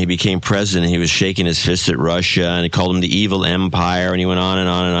Reagan when he became president. He was shaking his fist at Russia, and he called them the evil empire, and he went on and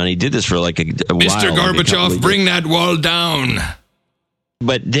on and on. He did this for like a while. Mr. Gorbachev, bring that wall down.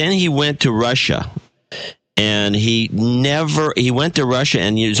 But then he went to Russia, and he went to Russia,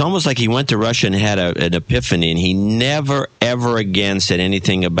 and it was almost like he went to Russia and had an epiphany, and he never, ever again said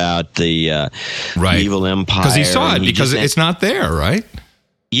anything about the evil empire. Because he saw it, because it's not there, right?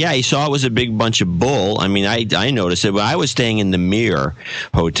 Yeah, he saw it was a big bunch of bull. I mean, I noticed it. But I was staying in the Mir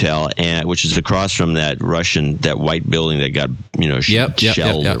Hotel, which is across from that white building that got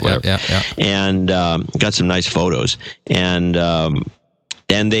shelled or whatever. And got some nice photos. And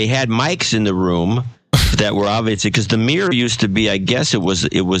they had mics in the room that were obviously, because the Mir used to be, I guess it was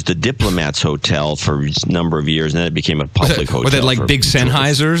the Diplomats Hotel for a number of years, and then it became a public hotel. Were they like big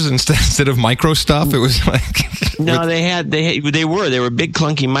Sennheisers instead of micro stuff? It was like no, they were big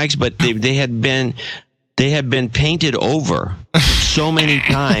clunky mics, but they had been painted over so many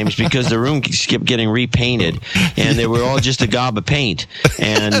times because the room kept getting repainted, and they were all just a gob of paint.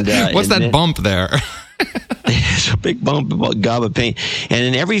 And what's that bump there? It's a big bump, gob of paint. And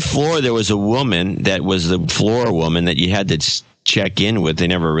in every floor there was a woman that was the floor woman that you had to check in with. They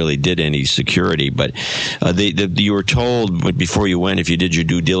never really did any security, but you were told before you went, if you did your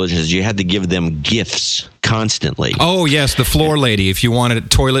due diligence, you had to give them gifts constantly. Oh yes, the floor lady. If you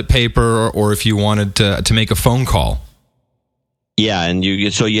wanted toilet paper or if you wanted to make a phone call. Yeah, and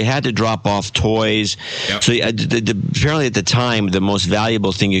so you had to drop off toys. Yep. So apparently at the time, the most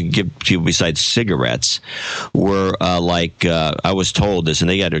valuable thing you could give people besides cigarettes were I was told this, and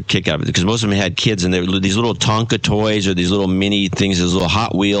they got a kick out of it because most of them had kids, and they were these little Tonka toys or these little mini things, these little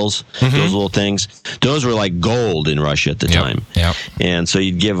Hot Wheels, those little things. Those were like gold in Russia at the time. Yeah, and so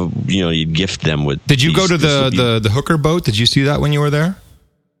you'd gift them with. Did you go to the hooker boat? Did you see that when you were there?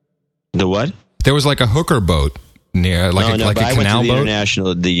 The what? There was like a hooker boat. Near a canal boat.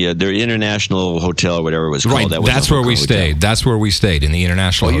 Their international hotel, or whatever it was called. Right, that's where we stayed. That's where we stayed, in the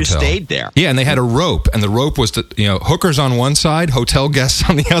international hotel. You stayed there. Yeah, and they had a rope, and the rope was hookers on one side, hotel guests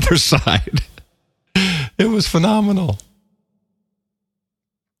on the other side. It was phenomenal.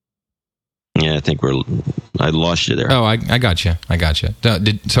 Yeah, I think I lost you there. Oh, I got you.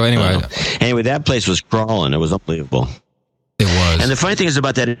 So anyway, that place was crawling. It was unbelievable. It was. And the funny thing is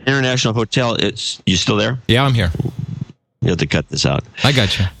about that international hotel, you still there? Yeah, I'm here. You have to cut this out. I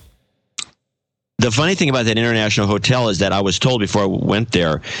got you. The funny thing about that International Hotel is that I was told before I went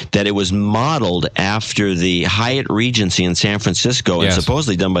there that it was modeled after the Hyatt Regency in San Francisco, and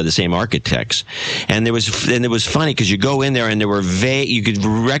supposedly done by the same architects. And it was funny because you go in there and there were you could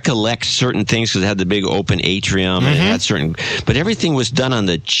recollect certain things because it had the big open atrium and it had certain, but everything was done on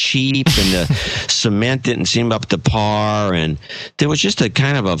the cheap and the cement didn't seem up to par, and there was just a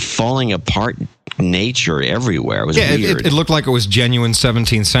kind of a falling apart nature everywhere. It was weird. It looked like it was genuine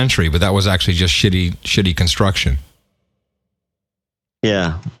 17th century, but that was actually just shitty construction.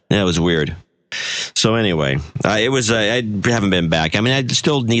 Yeah, it was weird. So anyway, I haven't been back. I mean, I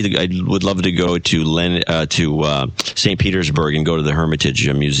would love to go to St. Petersburg and go to the Hermitage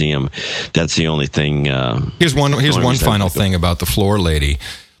Museum. That's the only thing. Here's one final thing about the floor lady.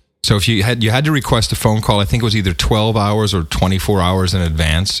 So if you had to request a phone call, I think it was either 12 hours or 24 hours in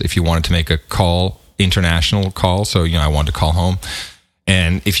advance if you wanted to make a call, international call. So, I wanted to call home.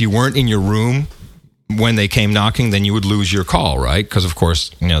 And if you weren't in your room when they came knocking, then you would lose your call, right? Because, of course,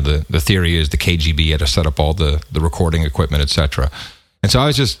 the theory is the KGB had to set up all the recording equipment, etc. And so I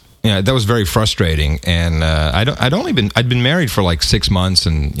was just, that was very frustrating. And I'd been married for like 6 months,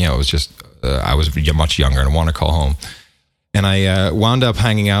 and, it was just, I was much younger and I wanted to call home. And I wound up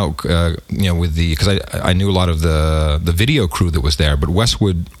hanging out, with because I knew a lot of the video crew that was there. But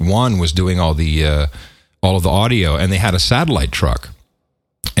Westwood One was doing all of the audio, and they had a satellite truck.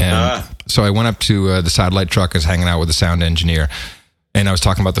 And so I went up to the satellite truck. I was hanging out with the sound engineer, and I was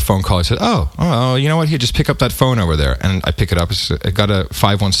talking about the phone call. I said, "Oh, you know what? Here, just pick up that phone over there." And I pick it up. It got a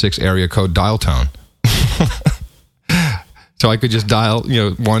 516 area code dial tone. So I could just dial,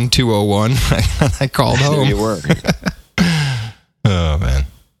 1201. I called home. You were. Oh, man.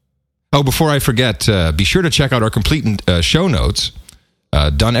 Oh, before I forget, be sure to check out our complete show notes,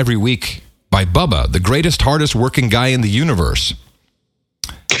 done every week by Bubba, the greatest, hardest working guy in the universe.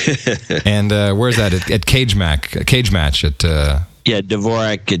 And where's that? At Cage Match at...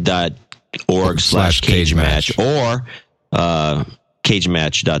 Dvorak.org/Cage Match or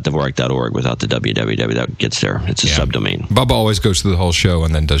cagematch.dvorak.org without the www. That gets there. It's a subdomain. Bubba always goes through the whole show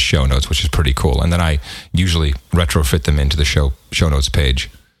and then does show notes, which is pretty cool. And then I usually retrofit them into the show notes page.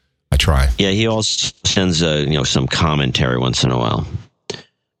 I try. Yeah, he also sends some commentary once in a while.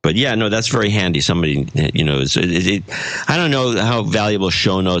 But yeah, no, that's very handy. Somebody, I don't know how valuable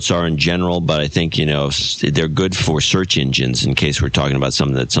show notes are in general, but I think, they're good for search engines in case we're talking about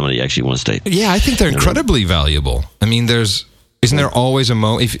something that somebody actually wants to. Yeah, I think they're incredibly valuable. I mean, isn't there always a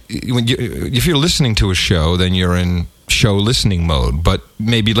mode? If you're listening to a show, then you're in show listening mode. But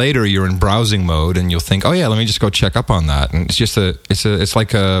maybe later you're in browsing mode, and you'll think, "Oh yeah, let me just go check up on that." And it's just it's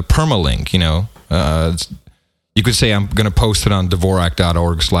like a permalink, You could say I'm going to post it on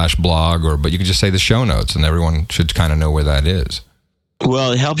Dvorak.org/blog, but you could just say the show notes, and everyone should kind of know where that is.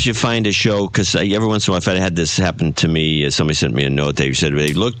 Well, it helps you find a show because every once in a while, if I had this happen to me, somebody sent me a note. They said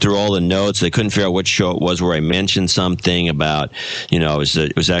they looked through all the notes. They couldn't figure out which show it was where I mentioned something about,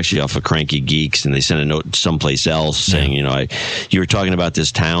 it was actually off of Cranky Geeks, and they sent a note someplace else saying, you were talking about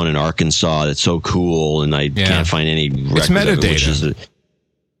this town in Arkansas that's so cool, and I can't find any record. It's metadata.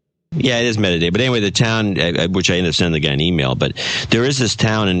 Yeah, it is metadata. But anyway, the town, which I ended up sending the guy an email, but there is this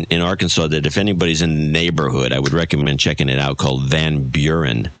town in Arkansas that if anybody's in the neighborhood, I would recommend checking it out, called Van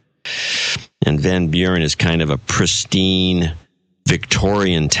Buren. And Van Buren is kind of a pristine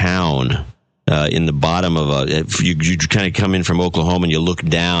Victorian town in the bottom of you kind of come in from Oklahoma and you look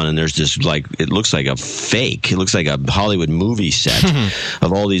down and there's this it looks like a fake. It looks like a Hollywood movie set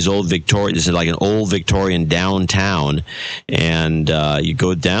of all these old Victorian. This is like an old Victorian downtown, and you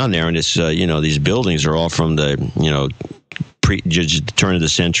go down there and it's these buildings are all from the turn of the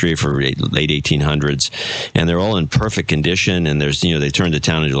century for late 1800s, and they're all in perfect condition. And there's they turned the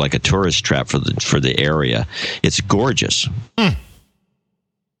town into like a tourist trap for the area. It's gorgeous.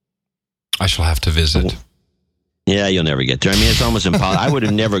 I shall have to visit. Yeah, you'll never get there. I mean, it's almost impossible. I would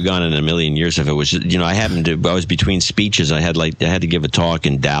have never gone in a million years if it was, I was between speeches. I had to give a talk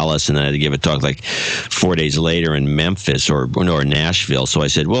in Dallas, and then I had to give a talk like 4 days later in Memphis or Nashville. So I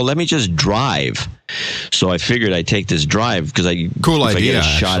said, well, let me just drive. So I figured I'd take this drive because cool idea,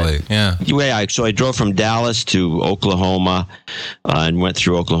 actually. Yeah. So I drove from Dallas to Oklahoma and went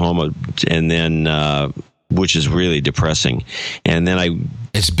through Oklahoma, and then which is really depressing. And then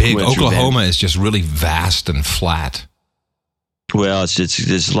it's big. Oklahoma is just really vast and flat. Well,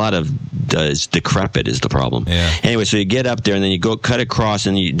 there's a lot of it's decrepit is the problem. Yeah. Anyway, so you get up there and then you go cut across,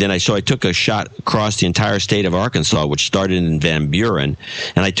 and I took a shot across the entire state of Arkansas, which started in Van Buren,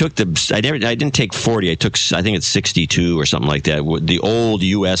 and I didn't take 40. I think it's 62 or something like that. The old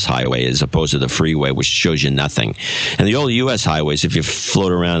U.S. highway as opposed to the freeway, which shows you nothing. And the old U.S. highways, if you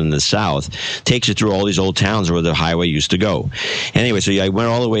float around in the South, takes you through all these old towns where the highway used to go. Anyway, so I went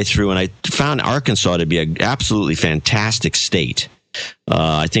all the way through, and I found Arkansas to be an absolutely fantastic state.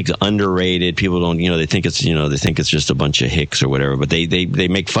 I think underrated. People don't, they think it's just a bunch of hicks or whatever, but they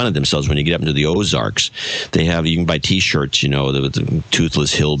make fun of themselves when you get up into the Ozarks. You can buy T-shirts, with the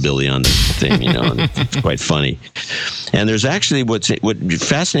toothless hillbilly on the thing, and it's quite funny. And there's actually what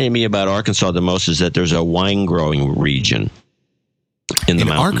fascinated me about Arkansas the most is that there's a wine growing region in the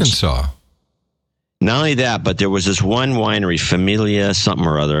mountains. Arkansas. Not only that, but there was this one winery, Familia something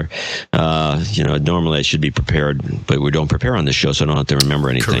or other. Normally I should be prepared, but we don't prepare on this show, so I don't have to remember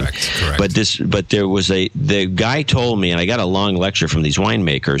anything. Correct. But there was the guy told me, and I got a long lecture from these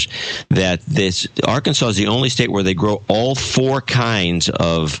winemakers, that Arkansas is the only state where they grow all four kinds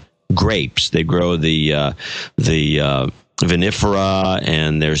of grapes. They grow the vinifera,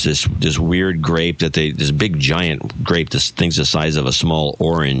 and there's this weird grape this big giant grape, this thing's the size of a small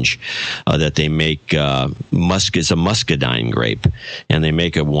orange, that they make it's a muscadine grape, and they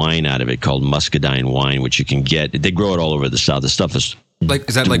make a wine out of it called muscadine wine, which you can get. They grow it all over the South. The stuff is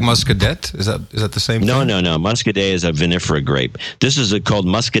is that like muscadet? Is that the same thing? No. Muscadet is a vinifera grape. This is called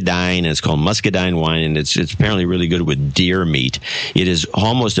muscadine, and it's called muscadine wine, and it's apparently really good with deer meat. It is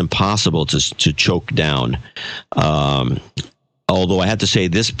almost impossible to choke down. Although I have to say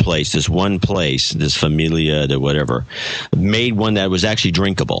this one place, this Familia, whatever, made one that was actually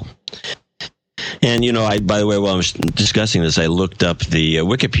drinkable. And, by the way, while I was discussing this, I looked up the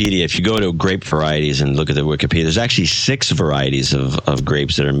Wikipedia. If you go to grape varieties and look at the Wikipedia, there's actually 6 varieties of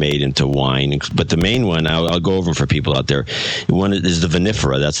grapes that are made into wine. But the main one, I'll go over for people out there. One is the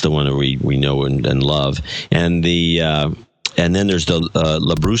vinifera. That's the one that we know and love. And and then there's the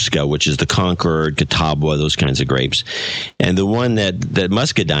Labrusca, which is the Concord, Catawba, those kinds of grapes. And the one that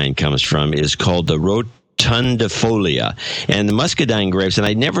muscadine comes from is called the Rotundifolia. And the muscadine grapes, and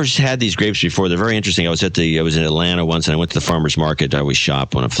I'd never had these grapes before. They're very interesting. I was in Atlanta once, and I went to the farmer's market. I always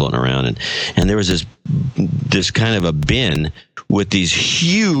shop when I'm floating around. And there was this kind of a bin with these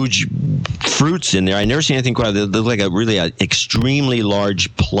huge fruits in there. I never seen anything quite. They look like a extremely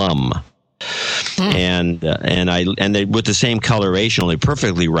large plum. And they with the same coloration, only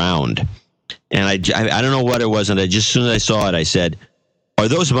perfectly round. And I don't know what it was, and as soon as I saw it, I said, "Are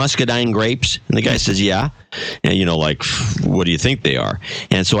those muscadine grapes?" And the guy says, "Yeah." And what do you think they are?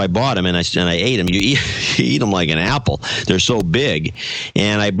 And so I bought them, and I ate them. You eat them like an apple. They're so big.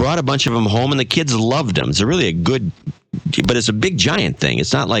 And I brought a bunch of them home, and the kids loved them. It's really a good. But it's a big giant thing.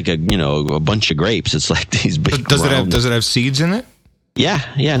 It's not like a bunch of grapes. It's like these big. Does it have seeds in it? Yeah.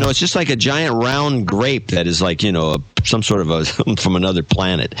 No, it's just like a giant round grape that is like, some sort of from another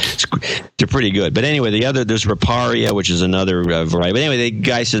planet. They're pretty good. But anyway, there's Riparia, which is another variety. But anyway, the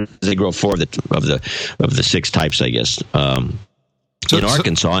guy says they grow 4 of the 6 types, I guess, in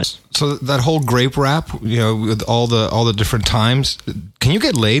Arkansas. So that whole grape wrap, with all the different times, can you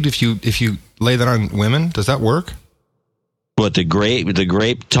get laid if you lay that on women? Does that work? What, the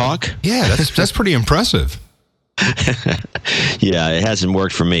grape talk? Yeah, that's pretty impressive. Yeah, it hasn't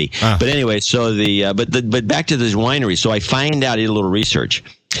worked for me. But anyway, so but back to this winery. So I find out, I did a little research.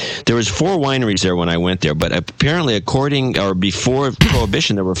 There was 4 wineries there when I went there, but apparently before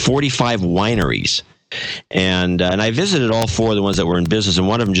Prohibition, there were 45 wineries. And I visited all 4 of the ones that were in business, and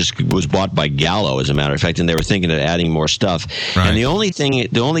one of them just was bought by Gallo, as a matter of fact, and they were thinking of adding more stuff. Right. And I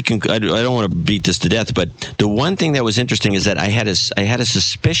don't want to beat this to death, but the one thing that was interesting is that I had a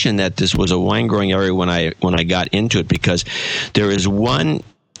suspicion that this was a wine growing area when I got into it, because there's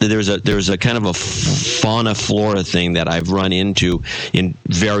a kind of a fauna flora thing that I've run into in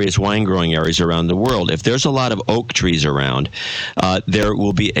various wine growing areas around the world. If there's a lot of oak trees around, there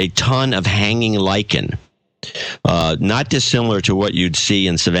will be a ton of hanging lichen. Not dissimilar to what you'd see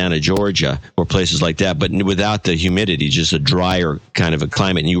in Savannah, Georgia, or places like that, but without the humidity, just a drier kind of a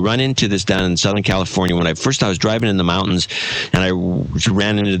climate. And you run into this down in Southern California. When I was driving in the mountains, and I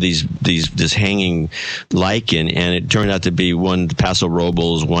ran into this hanging lichen, and it turned out to be the Paso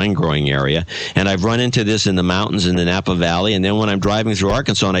Robles wine growing area. And I've run into this in the mountains in the Napa Valley. And then when I'm driving through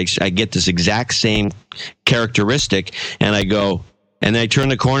Arkansas, and I get this exact same characteristic, and I go. And then I turn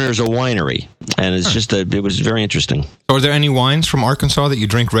the corner, there's a winery. And it's it was very interesting. Are there any wines from Arkansas that you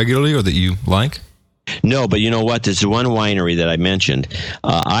drink regularly or that you like? No, but you know what? There's one winery that I mentioned.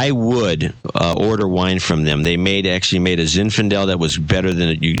 I would order wine from them. They actually made a Zinfandel that was better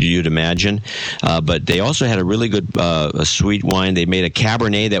than you'd imagine. But they also had a really good a sweet wine. They made a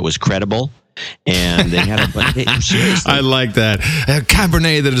Cabernet that was credible. And they had seriously. I like that. A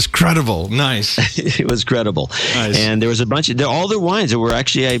Cabernet that is credible. Nice. It was credible. Nice. And there was a bunch of all the wines that were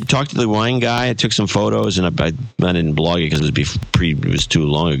actually. I talked to the wine guy. I took some photos, and I didn't blog it because it was too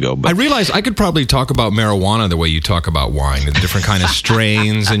long ago. But I realized I could probably talk about marijuana the way you talk about wine, the different kind of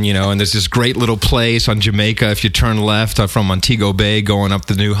strains, and and there's this great little place on Jamaica. If you turn left from Montego Bay, going up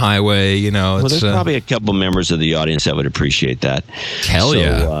the new highway, Well, there's probably a couple members of the audience that would appreciate that. Hell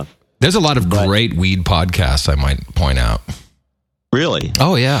yeah. There's a lot of great weed podcasts, I might point out. Really?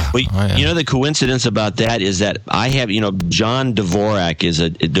 Oh, yeah. Well, the coincidence about that is that I have, John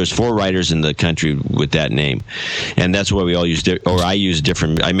Dvorak there's 4 writers in the country with that name. And that's why we all use, or I use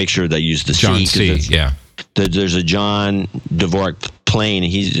different, I make sure that I use the John C. Yeah. There's a John Dvorak Plain.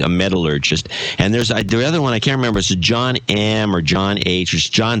 He's a metallurgist. And there's the other one, I can't remember. It's a John M. or John H. or it's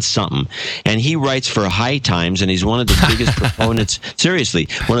John something. And he writes for High Times, and he's one of the biggest proponents, seriously,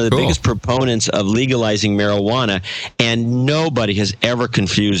 one of the biggest proponents of legalizing marijuana. And nobody has ever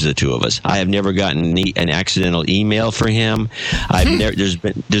confused the two of us. I have never gotten an accidental email for him. There's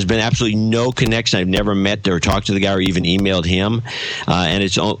been absolutely no connection. I've never met or talked to the guy or even emailed him. And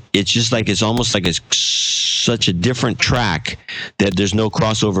it's just like, it's almost like it's such a different track that there's no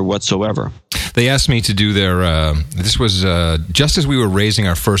crossover whatsoever. They asked me to do their, this was just as we were raising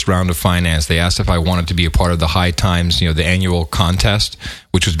our first round of finance, they asked if I wanted to be a part of the High Times, the annual contest,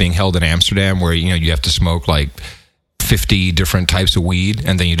 which was being held in Amsterdam, where, you have to smoke like 50 different types of weed,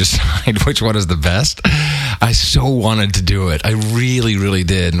 and then you decide which one is the best. I so wanted to do it. I really, really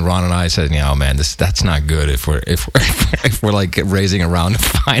did. And Ron and I said, man, that's not good. If we're like raising a round of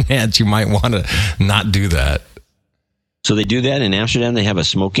finance, you might want to not do that. So they do that in Amsterdam? They have a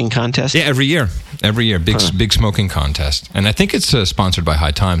smoking contest? Yeah, every year. Big smoking contest. And I think it's sponsored by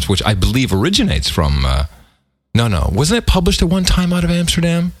High Times, which I believe originates from... No. Wasn't it published at one time out of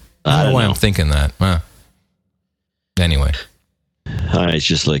Amsterdam? I don't know why I'm thinking that. Anyway. It's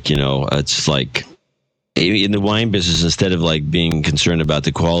just like, it's like... In the wine business, instead of like being concerned about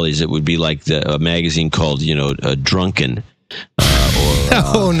the qualities, it would be like a magazine called, Drunken.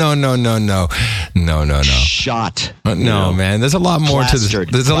 No. Shot. No, man. There's a lot more to this.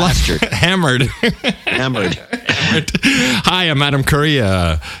 There's a lot. Hammered. Hi, I'm Adam Curry.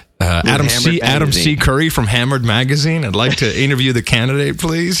 Adam C. Curry from Hammered Magazine. I'd like to interview the candidate,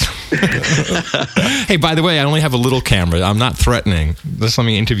 please. Hey, by the way, I only have a little camera. I'm not threatening. Just let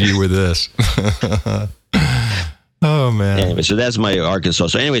me interview with this. Oh, man. Anyway, so that's my Arkansas.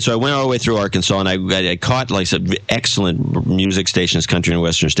 So I went all the way through Arkansas, and I caught, like I said, excellent music stations, country and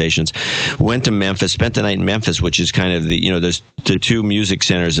western stations. Went to Memphis, spent the night in Memphis, which is kind of there's the 2 music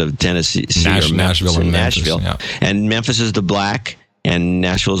centers of Tennessee, Nashville and Nashville. Yeah. And Memphis is the black, and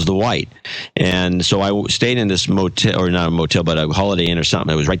Nashville is the white. And so I stayed in this motel, or not a motel, but a Holiday Inn or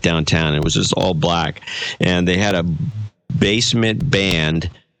something. It was right downtown. It was just all black. And they had a basement band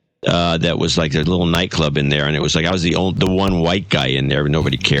that was like a little nightclub in there, and it was like I was the one white guy in there, but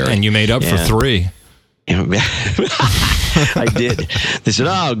nobody cared. And you made up for 3. I did. They said,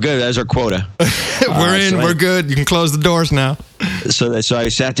 "Oh, good, that's our quota. We're good. You can close the doors now." So I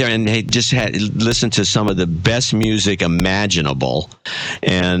sat there and listened to some of the best music imaginable,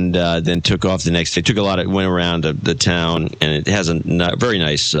 and then took off the next day. Went around the town, and it has a very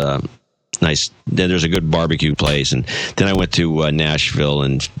nice. Then there's a good barbecue place, and then I went to Nashville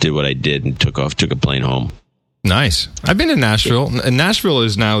and did what I did and took a plane home. Nice. I've been to Nashville. And Nashville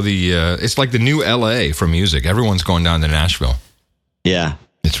is now it's like the new LA for music. Everyone's going down to Nashville. Yeah.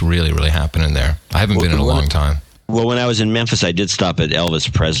 It's really, really happening there. I haven't been in a long time. Well, when I was in Memphis, I did stop at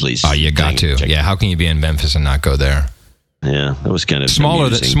Elvis Presley's. Oh, you got to. Yeah, how can you be in Memphis and not go there? Yeah, that was kind of smaller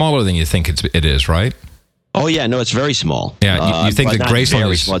than you think it is, right? Oh yeah, no, it's very small. Yeah, you think that Graceland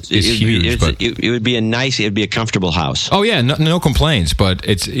is huge, it would be a comfortable house. Oh yeah, no complaints. But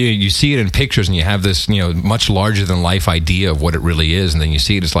it's you see it in pictures, and you have this much larger than life idea of what it really is, and then you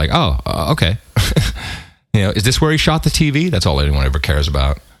see it, it's like, oh, okay. Is this where he shot the TV? That's all anyone ever cares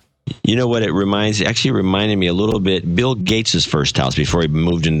about. You know what it actually reminded me a little bit, Bill Gates' first house before he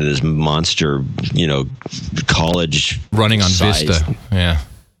moved into this monster, college running on Vista. Yeah.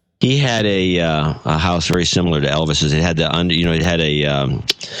 He had a house very similar to Elvis's. It had it had a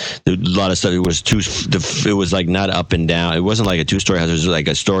lot of stuff. It was like not up and down. It wasn't like a 2-story house. It was like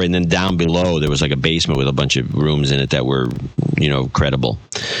a story, and then down below there was like a basement with a bunch of rooms in it that were, credible.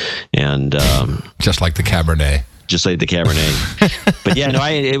 And just like the Cabernet. just like the Cabernet. But yeah, no,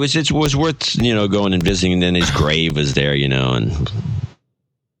 it was worth going and visiting. And then his grave was there, and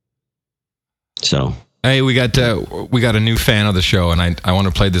so. Hey, we got a new fan of the show, and I want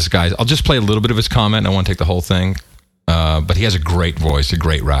to play this guy. I'll just play a little bit of his comment. I want to take the whole thing, but he has a great voice, a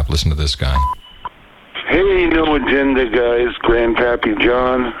great rap. Listen to this guy. Hey, No Agenda guys, Grandpappy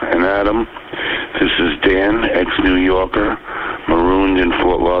John and Adam. This is Dan, ex-New Yorker, marooned in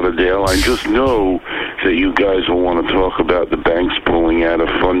Fort Lauderdale. I just know that you guys will want to talk about the banks pulling out of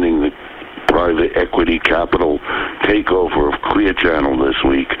funding the private equity capital takeover of Clear Channel this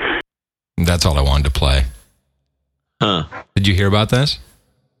week. That's all I wanted to play. Huh. Did you hear about this?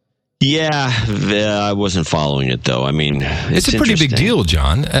 Yeah, I wasn't following it, though. I mean, it's a pretty big deal,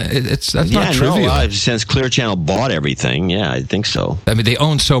 John. That's not trivial. No, since Clear Channel bought everything, yeah, I think so. I mean, they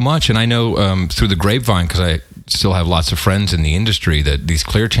own so much, and I know through the grapevine, because I still have lots of friends in the industry, that these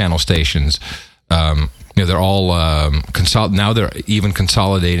Clear Channel stations, they're all now they're even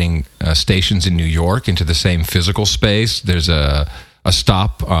consolidating stations in New York into the same physical space. There's a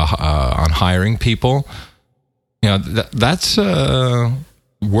stop on hiring people. That's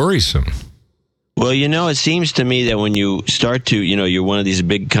worrisome. Well, it seems to me that when you start to, you're one of these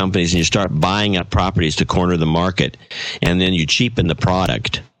big companies and you start buying up properties to corner the market, and then you cheapen the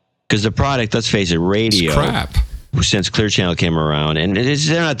product. Because the product, let's face it, radio. It's crap. Since Clear Channel came around, and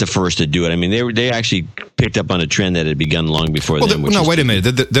they're not the first to do it. I mean, they actually picked up on a trend that had begun long before them. No, wait a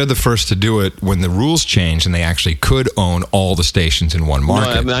minute. They're the first to do it when the rules changed, and they actually could own all the stations in one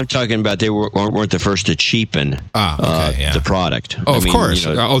market. No, I'm talking about they weren't the first to cheapen the product. Oh, of course.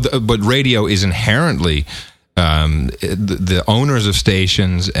 But radio is inherently the owners of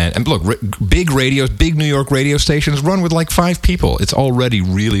stations, and look, big New York radio stations run with like 5 people. It's already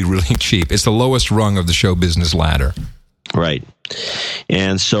really, really cheap. It's the lowest rung of the show business ladder. Right.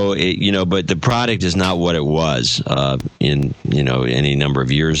 And so, but the product is not what it was in any number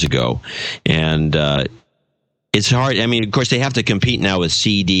of years ago. And it's hard. I mean, of course, they have to compete now with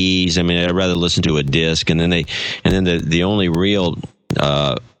CDs. I mean, I'd rather listen to a disc. And then the only real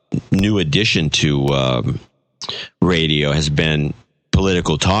new addition to radio has been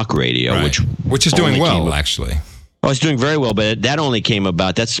political talk radio, right. which is doing well, actually. Oh, it's doing very well, but that only came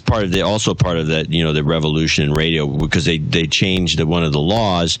about. That's part of the revolution in radio, because they changed one of the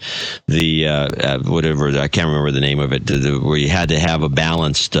laws, whatever, I can't remember the name of it, where you had to have a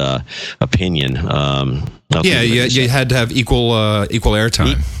balanced opinion. You had to have equal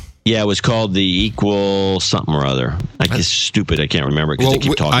airtime. Yeah, it was called the Equal something or other. It's stupid. I can't remember because they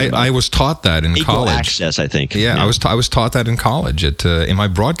keep talking about it. I was taught that in Equal college. Access, I think. Yeah, I was taught that in college in my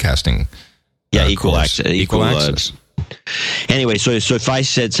broadcasting. Yeah, Equal course. Access. Equal access. Anyway, so if I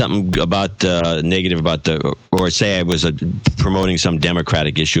said something about negative about or say I was promoting some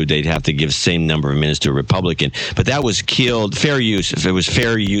Democratic issue, they'd have to give the same number of minutes to a Republican. But that was killed. Fair use. If it was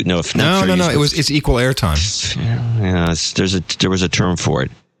fair use, no. It's equal airtime. Yeah, there was a term for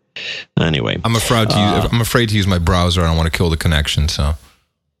it. Anyway, I'm afraid to use my browser. I don't want to kill the connection. So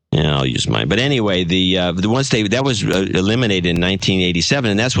yeah, I'll use mine. But anyway, that was eliminated in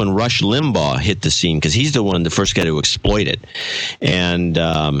 1987, and that's when Rush Limbaugh hit the scene, because he's the first guy to exploit it. And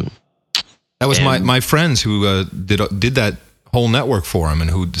that was my friends who did that whole network for him, and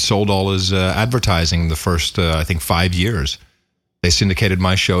who sold all his advertising the first I think 5 years. They syndicated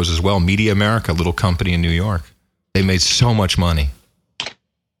my shows as well. Media America, a little company in New York. They made so much money.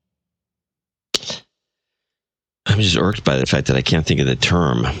 I'm just irked by the fact that I can't think of the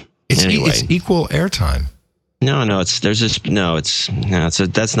term. It's equal airtime. That's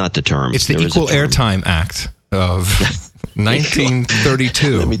not the term. It's the Equal Airtime Act of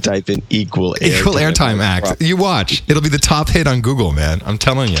 1932. Let me type in Equal Airtime Act. You watch. It'll be the top hit on Google, man. I'm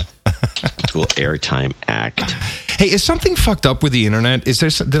telling you. Equal Airtime Act. Hey, is something fucked up with the internet?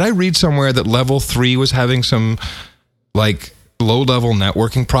 Did I read somewhere that Level 3 was having some, like, low-level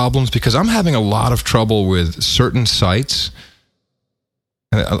networking problems? Because I'm having a lot of trouble with certain sites.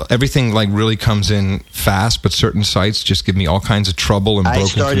 Everything like really comes in fast, but certain sites just give me all kinds of trouble and broken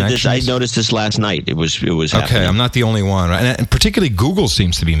connections. I noticed this last night. It was happening. Okay, I'm not the only one, right? And particularly Google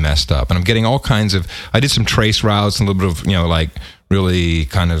seems to be messed up, and I'm getting all kinds of. I did some trace routes and a little bit of like really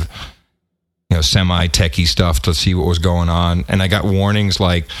kind of semi-techie stuff to see what was going on, and I got warnings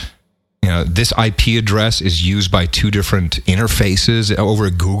like. This IP address is used by 2 different interfaces over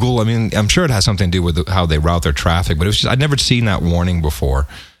at Google. I mean, I'm sure it has something to do with how they route their traffic, but it was just, I'd never seen that warning before.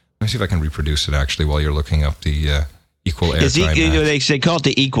 Let me see if I can reproduce it actually while you're looking up the Equal Airtime Act. They call it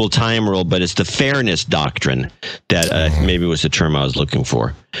the Equal Time Rule, but it's the fairness doctrine that maybe was the term I was looking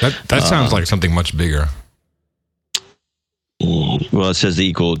for. That sounds like something much bigger. Well, Well, it says the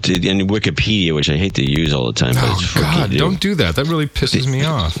equal in Wikipedia, which I hate to use all the time. But Oh, God, don't do that. That really pisses me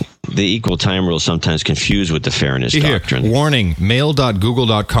off. The equal time rule is sometimes confused with the fairness doctrine. Warning,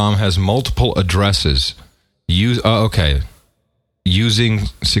 mail.google.com has multiple addresses. Okay. Using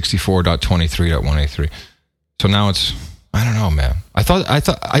 64.23.183. So now it's, I don't know, man. I thought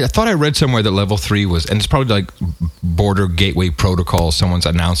I read somewhere that level 3 was, and it's probably like border gateway protocol. Someone's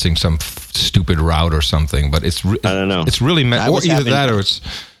announcing some stupid route or something, but it's, I don't know. It's really, or either that or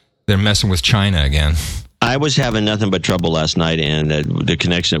they're messing with China again. I was having nothing but trouble last night, and the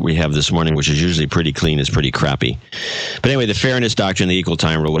connection that we have this morning, which is usually pretty clean, is pretty crappy. But anyway, the fairness doctrine, the equal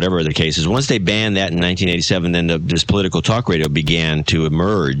time rule, whatever the case is, once they banned that in 1987, then this political talk radio began to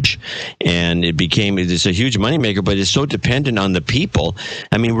emerge, and it's a huge moneymaker, but it's so dependent on the people.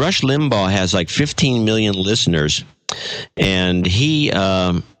 I mean, Rush Limbaugh has like 15 million listeners, and he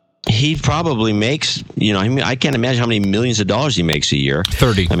probably makes, I can't imagine how many millions of dollars he makes a year.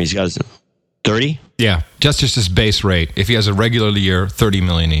 30. I mean, he's got 30? Yeah, just his base rate. If he has a regular year, $30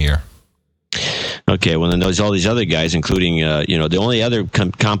 million a year. Okay, well, then there's all these other guys, including, the only other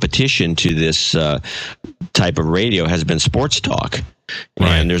competition to this type of radio has been sports talk.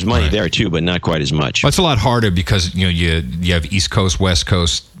 Right, and there's money there, too, but not quite as much. Well, it's a lot harder because, you have East Coast, West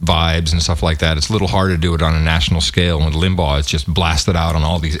Coast vibes and stuff like that. It's a little harder to do it on a national scale. With Limbaugh, it's just blasted out on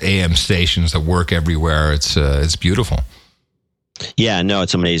all these AM stations that work everywhere. It's beautiful. Yeah, no,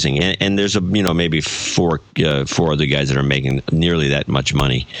 it's amazing, and there's maybe four other guys that are making nearly that much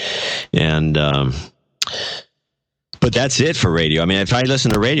money, and but that's it for radio. I mean, if I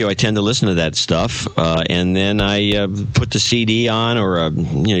listen to radio, I tend to listen to that stuff, and then I put the CD on, or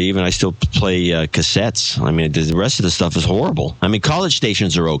even I still play cassettes. I mean, the rest of the stuff is horrible. I mean, college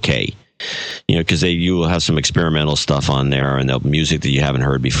stations are okay. Because you will have some experimental stuff on there and the music that you haven't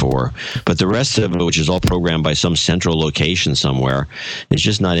heard before. But the rest of it, which is all programmed by some central location somewhere, is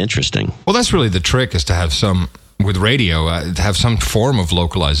just not interesting. Well, that's really the trick, is to have with radio, to have some form of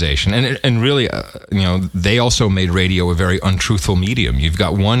localization. And really, they also made radio a very untruthful medium. You've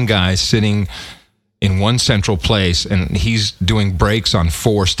got one guy sitting in one central place, and he's doing breaks on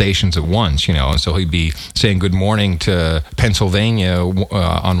 4 stations at once, and so he'd be saying good morning to Pennsylvania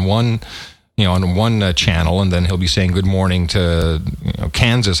on one channel, and then he'll be saying good morning to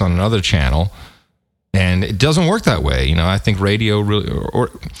Kansas on another channel, and it doesn't work that way. I think radio really, or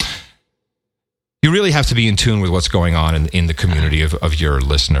you really have to be in tune with what's going on in the community of your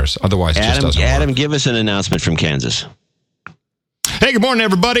listeners. Otherwise, it just doesn't work. Adam, give us an announcement from Kansas. Hey, good morning,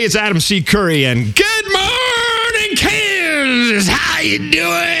 everybody. It's Adam C. Curry, and good morning, Kansas. How you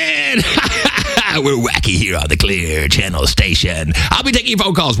doing? We're wacky here on the Clear Channel Station. I'll be taking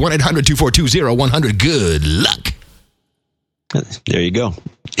phone calls, 1-800-242-0100. Good luck. There you go.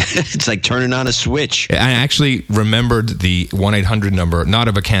 It's like turning on a switch. I actually remembered the 1-800 number, not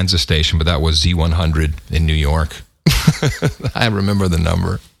of a Kansas station, but that was Z100 in New York. I remember the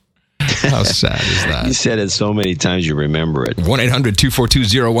number. How sad is that? You said it so many times you remember it.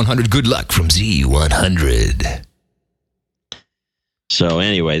 1-800-242-0100. Good luck from Z100. So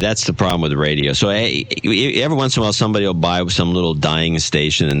anyway, that's the problem with the radio. So every once in a while, somebody will buy some little dying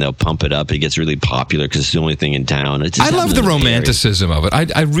station and they'll pump it up. It gets really popular because it's the only thing in town. I love the romanticism of it.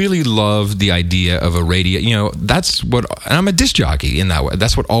 I really love the idea of a radio. That's what, and I'm a disc jockey in that way.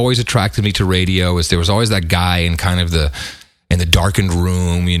 That's what always attracted me to radio, is there was always that guy in kind of in the darkened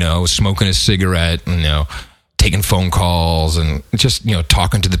room, smoking a cigarette, and, taking phone calls and just,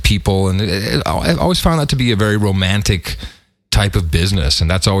 talking to the people. And I always found that to be a very romantic type of business. And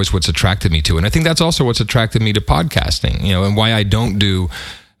that's always what's attracted me to it. And I think that's also what's attracted me to podcasting, and why I don't do,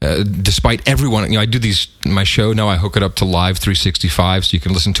 despite everyone, I do my show now, I hook it up to Live 365 so you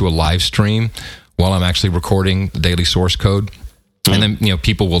can listen to a live stream while I'm actually recording the daily source code. And then,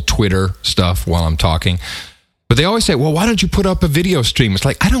 people will Twitter stuff while I'm talking. But they always say, well, why don't you put up a video stream? It's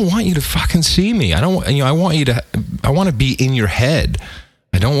like, I don't want you to fucking see me. I want to be in your head.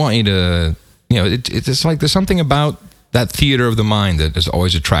 I don't want you to, it's like there's something about that theater of the mind that has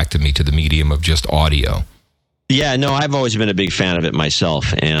always attracted me to the medium of just audio. Yeah, no, I've always been a big fan of it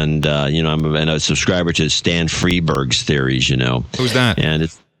myself. And, I'm a subscriber to Stan Freberg's theories, Who's that? And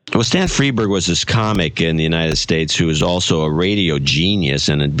Stan Freberg was this comic in the United States who was also a radio genius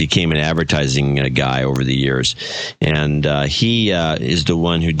and became an advertising guy over the years. And he is the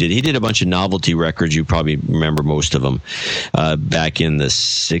one who did a bunch of novelty records. You probably remember most of them back in the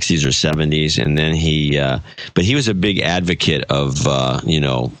 60s or 70s. And then but he was a big advocate of, of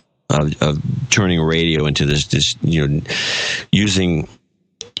turning radio into this using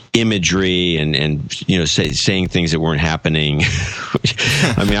imagery and saying things that weren't happening.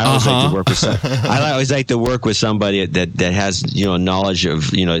 I mean, I always like to work with. I always like to work with somebody that has knowledge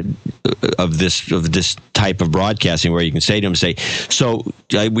of of this type of broadcasting, where you can say to him, so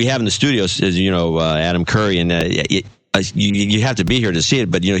we have in the studios, Adam Curry, and you have to be here to see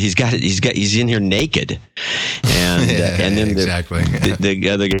it, but he's in here naked, and then the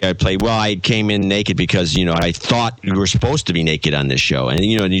other guy played. Well, I came in naked because I thought you were supposed to be naked on this show, and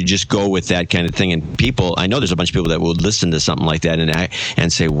you just go with that kind of thing. And people, I know there's a bunch of people that will listen to something like that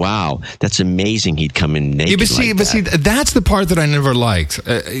and say, "Wow, that's amazing." He'd come in naked. Yeah, but see, that's the part that I never liked.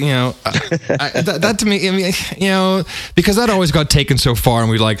 That to me, I mean, because that always got taken so far, and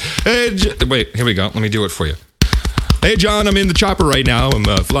we're like, "Hey, wait, here we go. Let me do it for you." Hey, John, I'm in the chopper right now. I'm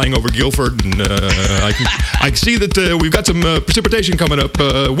flying over Guilford, and I see that we've got some precipitation coming up.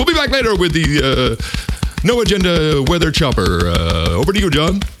 We'll be back later with the No Agenda Weather Chopper. Over to you,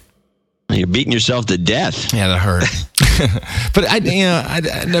 John. You're beating yourself to death. Yeah, that hurt. But I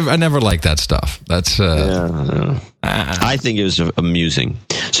never liked that stuff. That's I think it was amusing.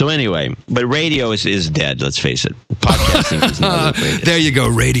 So anyway, but radio is dead. Let's face it. Podcasting is not the greatest. There you go.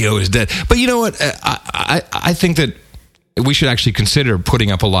 Radio is dead. But you know what? I think that we should actually consider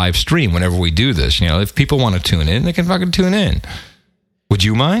putting up a live stream whenever we do this. If people want to tune in, they can fucking tune in. Would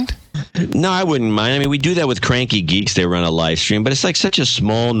you mind? No, I wouldn't mind. I mean, we do that with Cranky Geeks. They run a live stream, but it's like such a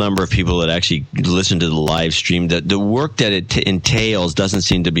small number of people that actually listen to the live stream that the work that it entails doesn't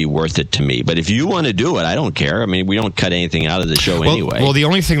seem to be worth it to me. But if you want to do it, I don't care. I mean, we don't cut anything out of the show anyway. Well, the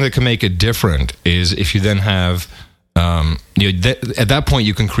only thing that can make it different is if you then have, at that point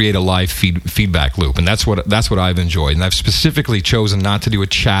you can create a live feedback loop, and that's what I've enjoyed. And I've specifically chosen not to do a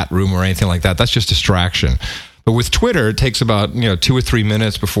chat room or anything like that. That's just distraction. But with Twitter, it takes about 2 or 3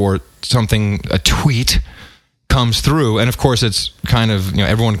 minutes before a tweet comes through, and of course, it's kind of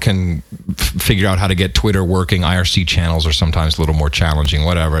everyone can figure out how to get Twitter working. IRC channels are sometimes a little more challenging.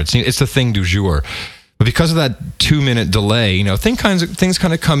 Whatever, it's the thing du jour. But because of that 2-minute delay, things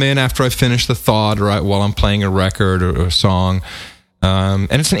kind of come in after I finish the thought or while I'm playing a record or a song.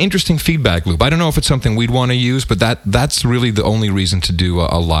 And it's an interesting feedback loop. I don't know if it's something we'd want to use, but that's really the only reason to do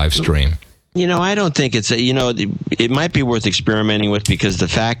a live stream. I don't think it's it might be worth experimenting with, because the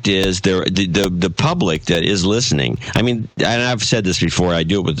fact is the public that is listening. I mean, and I've said this before. I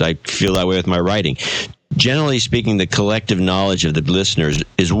feel that way with my writing. Generally speaking, the collective knowledge of the listeners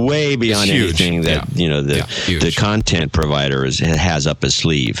is way beyond anything that the content provider has up his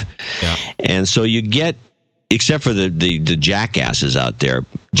sleeve. Yeah. And so you get, except for the jackasses out there,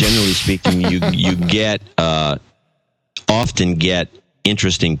 generally speaking, you often get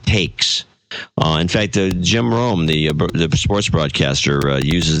interesting takes. In fact, Jim Rome, the sports broadcaster,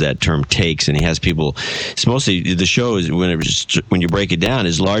 uses that term "takes," and he has people. It's mostly the show is when you break it down,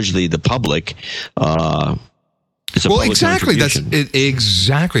 is largely the public. Exactly.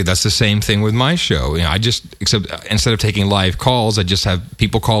 That's the same thing with my show. Except instead of taking live calls, I just have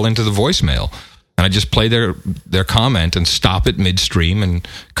people call into the voicemail, and I just play their comment and stop it midstream and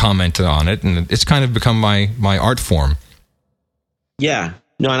comment on it, and it's kind of become my art form. Yeah.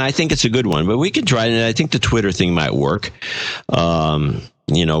 No, and I think it's a good one, but we could try it. And I think the Twitter thing might work. We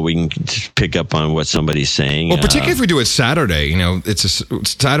can pick up on what somebody's saying. Well, particularly if we do it Saturday.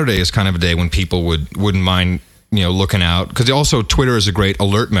 Saturday is kind of a day when people wouldn't mind looking out, because also Twitter is a great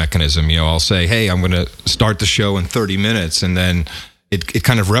alert mechanism. I'll say, hey, I'm going to start the show in 30 minutes, and then it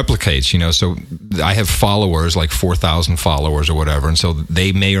kind of replicates. So I have followers, like 4,000 followers or whatever, and so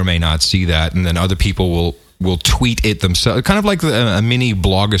they may or may not see that, and then other people will tweet it themselves, kind of like a mini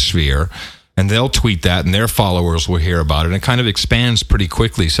blogosphere, and they'll tweet that, and their followers will hear about it, and it kind of expands pretty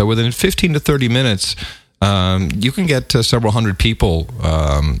quickly. So within 15 to 30 minutes, you can get several hundred people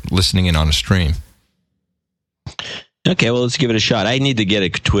listening in on a stream. Okay, well, let's give it a shot. I need to get a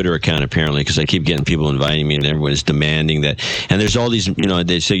Twitter account, apparently, because I keep getting people inviting me, and everyone is demanding that. And there's all these,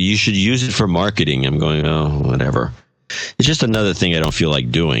 they say, you should use it for marketing. I'm going, oh, whatever. It's just another thing I don't feel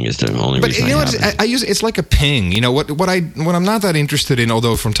like doing. Is the only reason. But I use it's like a ping. What I'm not that interested in,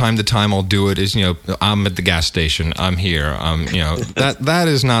 although from time to time I'll do it, is I'm at the gas station. I'm here. That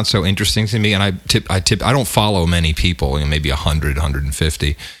is not so interesting to me. And I don't follow many people. Maybe 100,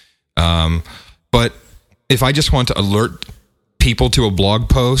 150. But if I just want to alert people to a blog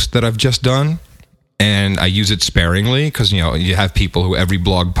post that I've just done, and I use it sparingly, because you have people who every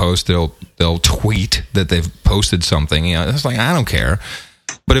blog post they'll tweet that they've posted something. It's like, I don't care.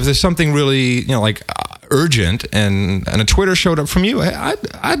 But if there's something really urgent and a Twitter showed up from you,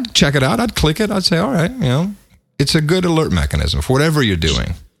 I'd check it out. I'd click it. I'd say, all right, it's a good alert mechanism for whatever you're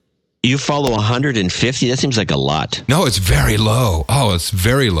doing. You follow 150? That seems like a lot. No, it's very low. Oh, it's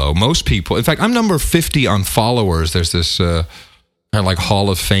very low. Most people, in fact, I'm number 50 on followers. There's this like Hall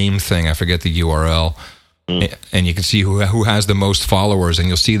of Fame thing. I forget the URL. And you can see who has the most followers, and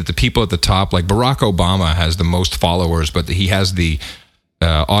you'll see that the people at the top, like Barack Obama has the most followers, but he has the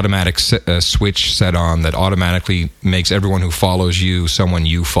automatic switch set on that automatically makes everyone who follows you someone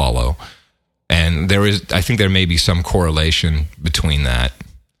you follow. And I think there may be some correlation between that.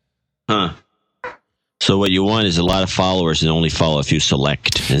 Huh. So what you want is a lot of followers and only follow a few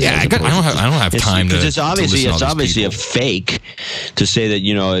select. Yeah, I don't have time to. It's obviously a fake to say that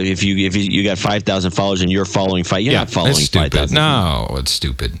if you got 5,000 followers and you're following 5, you're not following 5,000. No, it's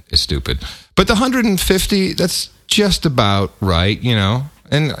stupid. It's stupid. But the 150, that's just about right. And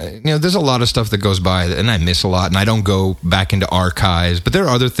there's a lot of stuff that goes by, and I miss a lot, and I don't go back into archives. But there are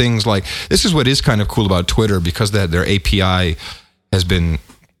other things like this is what is kind of cool about Twitter, because their API has been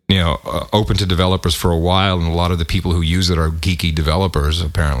open to developers for a while, and a lot of the people who use it are geeky developers,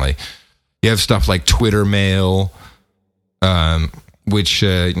 apparently. You have stuff like Twitter Mail, which,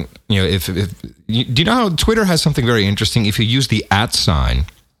 if do you know how Twitter has something very interesting? If you use the @sign,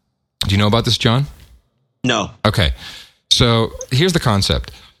 do you know about this, John? No. Okay. So here's the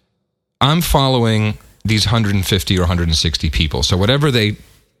concept. I'm following these 150 or 160 people. So whatever they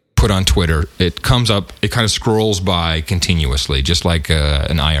put on Twitter, it comes up, it kind of scrolls by continuously, just like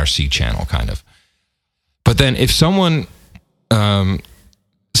an IRC channel kind of. But then if someone, my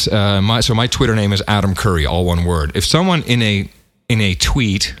Twitter name is Adam Curry, all one word. If someone in a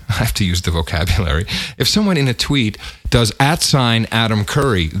tweet, I have to use the vocabulary, if someone in a tweet does @ Adam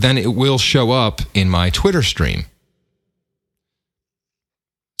Curry, then it will show up in my Twitter stream.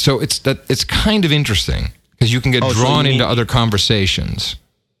 So it's kind of interesting because you can get drawn into other conversations.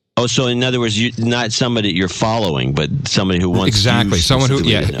 Oh, so in other words, not somebody you're following, but somebody who wants someone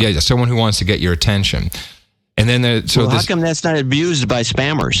who someone who wants to get your attention. And then how come that's not abused by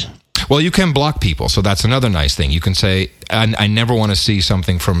spammers? Well, you can block people, so that's another nice thing. You can say, I never want to see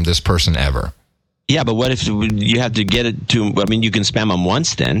something from this person ever. Yeah, but what if you have to get it to? I mean, you can spam them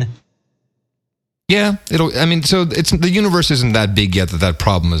once, then. Yeah, so the universe isn't that big yet that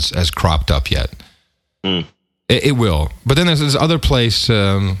problem has cropped up yet. It will, but then there's this other place.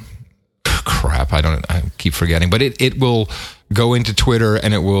 Crap, I keep forgetting, but it will go into Twitter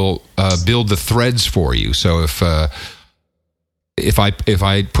and it will build the threads for you. So if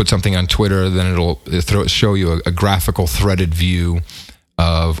I put something on Twitter, then it'll show you a graphical threaded view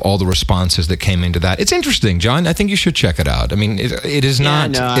of all the responses that came into that. It's interesting, John. I think you should check it out. I mean, it is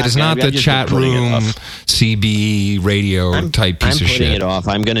not the chat room CB radio type piece of shit. I'm putting it off.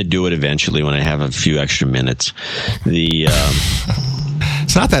 I'm going to do it eventually when I have a few extra minutes.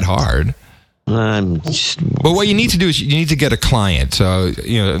 It's not that hard. But what you need to do is you need to get a client. So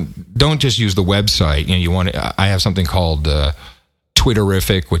don't just use the website. I have something called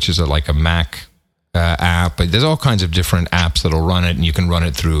Twitterific, which is like a Mac app. But there's all kinds of different apps that'll run it, and you can run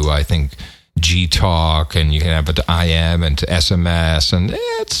it through, I think, Gtalk, and you can have it to IM and to SMS, and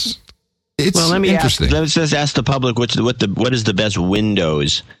it's well. Let me interesting. Let's just ask the public what is the best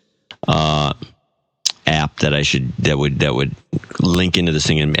Windows app that would link into this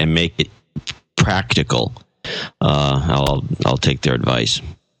thing and make it practical. I'll take their advice.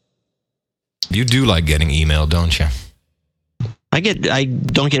 You do like getting email, don't you? I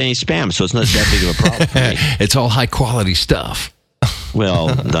don't get any spam, so it's not that big of a problem for me. It's all high quality stuff. Well,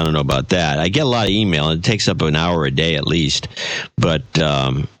 I don't know about that. I get a lot of email, and it takes up an hour a day at least. But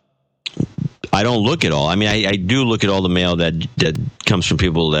I don't look at all. I mean, I do look at all the mail that comes from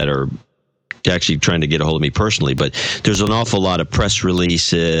people that are actually trying to get a hold of me personally, but there's an awful lot of press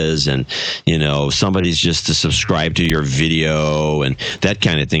releases and somebody's just to subscribe to your video and that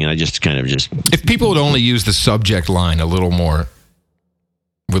kind of thing, and I just if people would only use the subject line with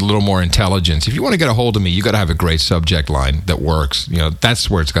a little more intelligence. If you want to get a hold of me, you got to have a great subject line that works. That's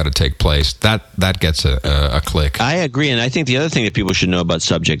where it's got to take place. That gets a click. I agree, and I think the other thing that people should know about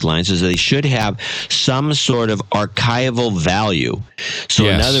subject lines is they should have some sort of archival value. So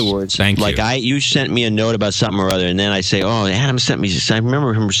yes. In other words, you sent me a note about something or other, and then I say, oh, Adam sent me this. I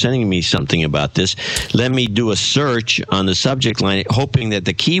remember him sending me something about this. Let me do a search on the subject line, hoping that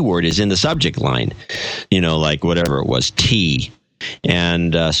the keyword is in the subject line. Like whatever it was, T.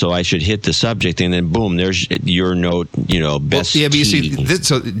 And so I should hit the subject, and then boom, there's your note. Best. Well, yeah, but you see,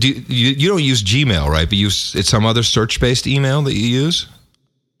 so you don't use Gmail, right? But it's some other search-based email that you use,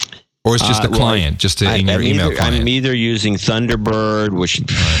 or it's just a client, in your email client. I'm either using Thunderbird, which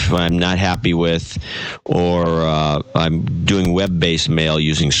I'm not happy with, or I'm doing web-based mail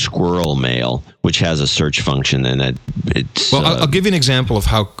using Squirrel Mail, which has a search function, and it's. Well, I'll give you an example of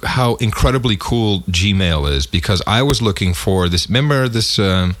how incredibly cool Gmail is, because I was looking for this. Remember this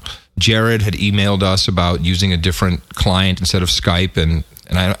Jared had emailed us about using a different client instead of Skype, and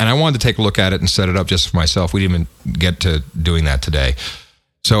I wanted to take a look at it and set it up just for myself. We didn't even get to doing that today.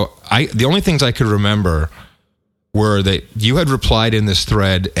 So the only things I could remember were that you had replied in this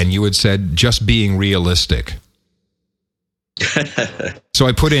thread and you had said, just being realistic. So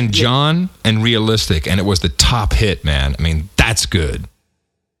I put in John and realistic, and it was the top hit, man. I mean, that's good.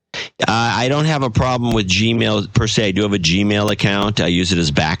 I don't have a problem with Gmail per se. I do have a Gmail account. I use it as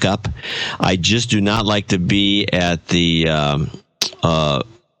backup. I just do not like to be at the I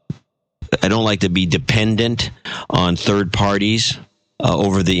don't like to be dependent on third parties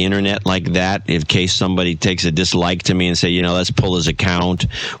over the internet like that, in case somebody takes a dislike to me and say, let's pull his account,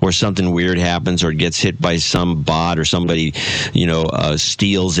 or something weird happens, or gets hit by some bot, or somebody,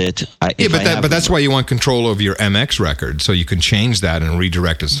 steals it. But that's why you want control over your MX record, so you can change that and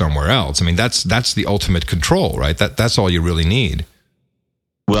redirect it somewhere else. I mean, that's the ultimate control, right? That's all you really need.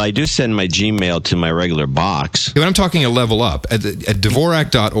 Well, I do send my Gmail to my regular box. Yeah, but I'm talking a level up. At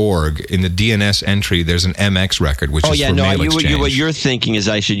Dvorak.org, in the DNS entry, there's an MX record, which is for mail exchange. What you're thinking is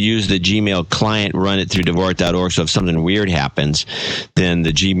I should use the Gmail client, run it through Dvorak.org, so if something weird happens, then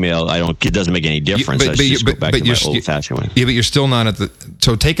the Gmail, it doesn't make any difference. I should just go back to my old-fashioned one. Yeah, but you're still not at the...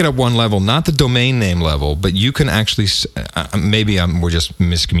 So take it up one level, not the domain name level, but you can actually... Maybe we're just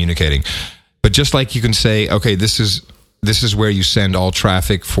miscommunicating. But just like you can say, okay, this is where you send all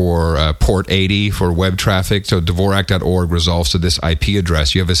traffic for port 80 for web traffic. So Dvorak.org resolves to this IP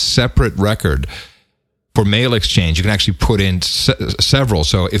address. You have a separate record for mail exchange. You can actually put in several.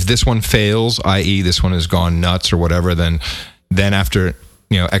 So if this one fails, i.e. this one has gone nuts or whatever, then after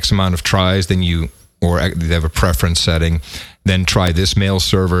X amount of tries, then they have a preference setting, then try this mail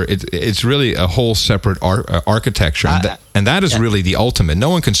server. It's really a whole separate architecture, and that is really the ultimate. No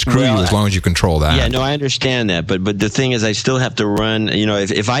one can screw you as long as you control that. Yeah, no, I understand that, but the thing is, I still have to run.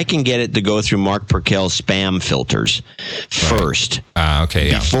 If I can get it to go through Mark Perkel's spam filters first,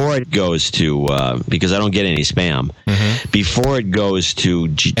 before it goes to because I don't get any spam, before it goes to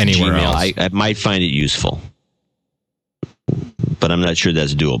Gmail, I might find it useful, but I'm not sure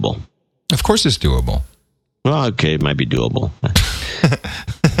that's doable. Of course, it's doable. Well, okay, it might be doable.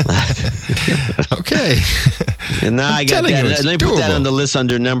 Okay. And now I got that. Let me put that on the list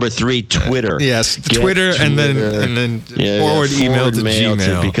under number 3, Twitter. Yes, Twitter, and then forward email to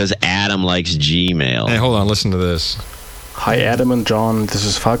Gmail. Because Adam likes Gmail. Hey, hold on, listen to this. Hi, Adam and John. This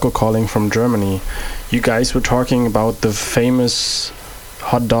is Falco calling from Germany. You guys were talking about the famous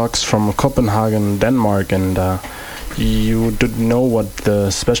hot dogs from Copenhagen, Denmark, and you didn't know what the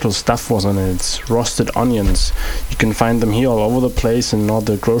special stuff was on it. It's roasted onions. You can find them here all over the place in all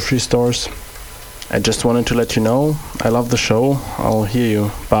the grocery stores. I just wanted to let you know, I love the show. I'll hear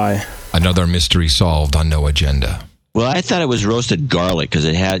you. Bye. Another mystery solved on No Agenda. Well, I thought it was roasted garlic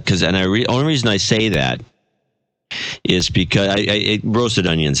only reason I say that is because roasted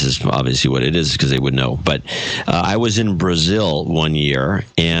onions is obviously what it is, because they would know. But I was in Brazil one year,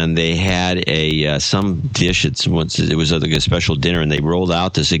 and they had some dish. It was like a special dinner, and they rolled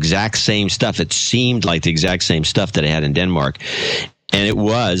out this exact same stuff. It seemed like the exact same stuff that I had in Denmark. And it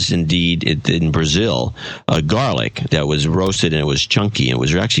was indeed in Brazil, garlic that was roasted, and it was chunky, and it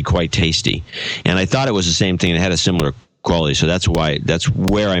was actually quite tasty. And I thought it was the same thing, and it had a similar quality. So that's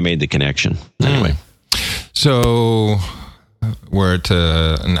where I made the connection. Anyway. So we're at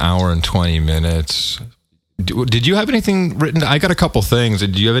an hour and 20 minutes. Did you have anything written? I got a couple things.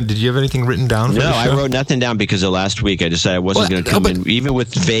 Did you have anything written down? No, I wrote nothing down because of last week. I decided I wasn't going to come in, even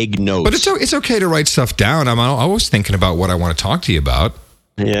with vague notes. But it's okay to write stuff down. I'm always thinking about what I want to talk to you about.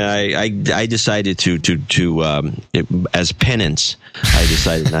 Yeah, I decided to as penance, I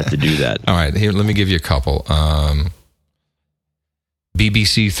decided not to do that. All right, here, let me give you a couple.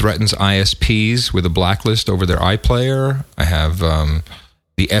 BBC threatens ISPs with a blacklist over their iPlayer. I have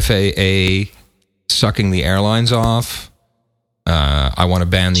the FAA sucking the airlines off. I want to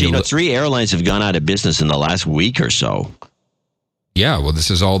ban the... 3 airlines have gone out of business in the last week or so. Yeah, well, this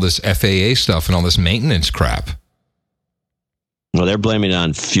is all this FAA stuff and all this maintenance crap. Well, they're blaming it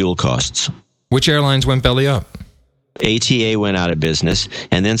on fuel costs. Which airlines went belly up? ATA went out of business,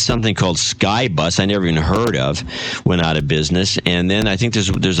 and then something called Skybus, I never even heard of, went out of business. And then I think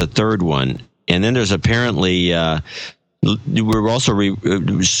there's a third one. And then there's apparently... we're also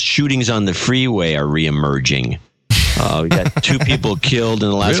shootings on the freeway are reemerging. We got 2 people killed in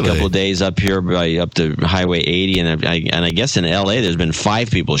the last couple of days up here up to Highway 80, and I guess in LA there's been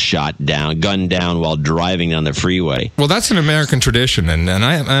 5 people gunned down while driving down the freeway. Well, that's an American tradition, and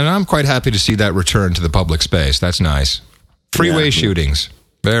I'm quite happy to see that return to the public space. That's nice. Freeway shootings,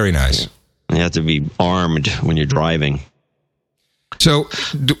 very nice. You have to be armed when you're driving. So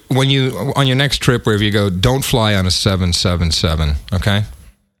when you on your next trip, wherever you go, don't fly on a 777. Okay.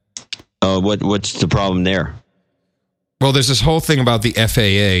 What's the problem there? Well, there's this whole thing about the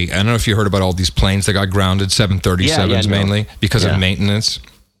FAA. I don't know if you heard about all these planes that got grounded, 737s mainly, because of maintenance.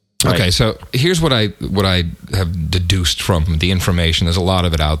 Right. Okay, so here's what I have deduced from the information. There's a lot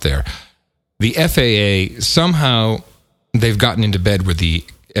of it out there. The FAA, somehow, they've gotten into bed with the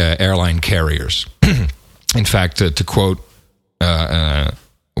airline carriers. In fact, to quote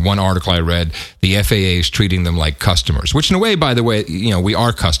one article I read, the FAA is treating them like customers, which in a way, by the way, we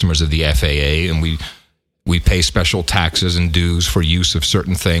are customers of the FAA, and we pay special taxes and dues for use of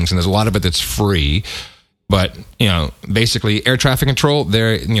certain things, and there's a lot of it that's free. But basically, air traffic control,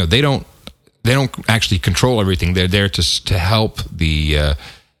 they don't actually control everything. They're there to help the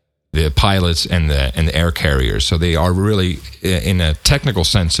pilots and the air carriers. So they are really, in a technical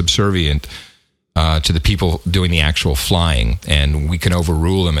sense, subservient to the people doing the actual flying, and we can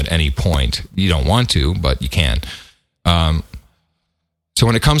overrule them at any point. You don't want to, but you can. So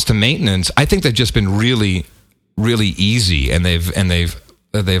when it comes to maintenance, I think they've just been really, really easy, and they've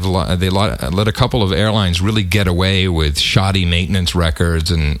let a couple of airlines really get away with shoddy maintenance records,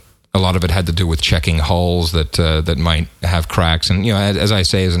 and a lot of it had to do with checking hulls that might have cracks. And as I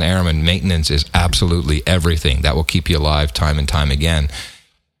say, as an airman, maintenance is absolutely everything. That will keep you alive time and time again.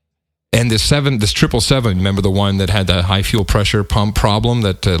 And this 777, remember the one that had the high fuel pressure pump problem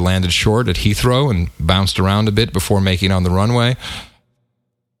that landed short at Heathrow and bounced around a bit before making it on the runway?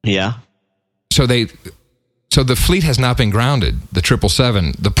 Yeah. So the fleet has not been grounded, the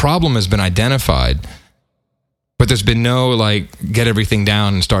 777. The problem has been identified, but there's been no, get everything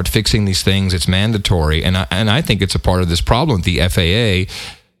down and start fixing these things. It's mandatory. And I think it's a part of this problem. The FAA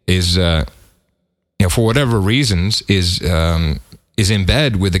is, for whatever reasons, is in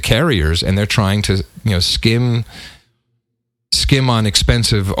bed with the carriers, and they're trying to, skim on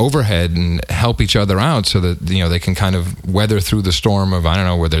expensive overhead and help each other out so that they can kind of weather through the storm of, I don't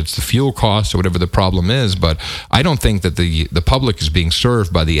know whether it's the fuel cost or whatever the problem is, but I don't think that the public is being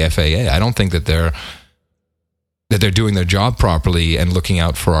served by the FAA. I don't think that they're doing their job properly and looking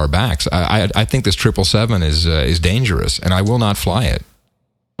out for our backs. I think this 777 is dangerous, and I will not fly it.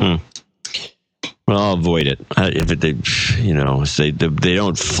 Well, I'll avoid it. They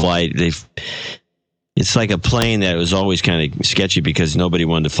don't fly. It's like a plane that was always kind of sketchy because nobody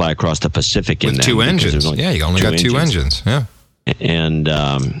wanted to fly across the Pacific in with two engines. You only got two engines. Yeah. And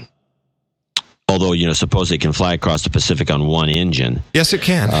although, suppose they can fly across the Pacific on one engine. Yes, it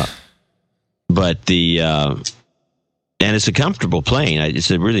can. But and it's a comfortable plane.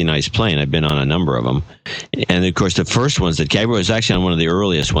 It's a really nice plane. I've been on a number of them. And, of course, the first ones that came, I was actually on one of the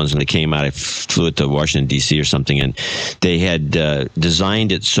earliest ones when they came out. I flew it to Washington, D.C. or something, and they had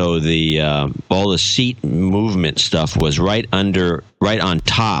designed it so all the seat movement stuff was right on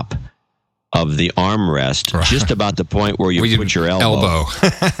top of the armrest, right, just about the point where you put your elbow.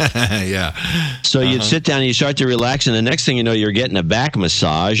 Yeah. So you'd sit down and you start to relax, and the next thing you know, you're getting a back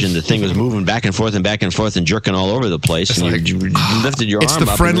massage, and the thing was moving back and forth and jerking all over the place. It's and you lifted your arm up. It's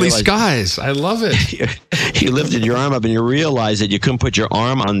the friendly skies. I love it. You lifted your arm up, and you realized that you couldn't put your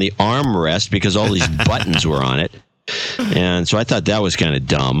arm on the armrest because all these buttons were on it. And so I thought that was kind of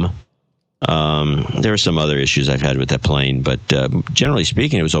dumb. There are some other issues I've had with that plane, but generally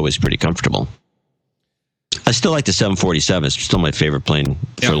speaking, it was always pretty comfortable. I still like the 747. It's still my favorite plane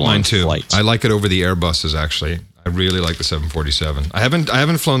for long flights. I like it over the Airbuses, actually. I really like the 747. I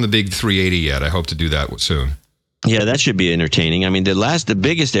haven't flown the big 380 yet. I hope to do that soon. Yeah, that should be entertaining. I mean, the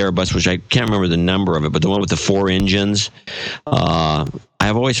biggest Airbus, which I can't remember the number of it, but the one with the 4 engines,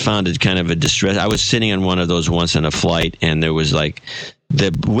 I've always found it kind of a distress. I was sitting on one of those once on a flight, and there was the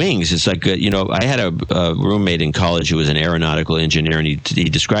wings. It's like, I had a roommate in college who was an aeronautical engineer, and he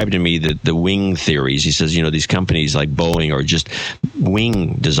described to me the wing theories. He says, these companies like Boeing are just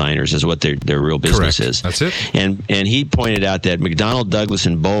wing designers is what their real business Correct. is. That's it. And he pointed out that McDonnell Douglas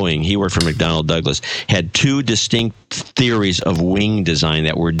and Boeing, he worked for McDonnell Douglas, had 2 distinct theories of wing design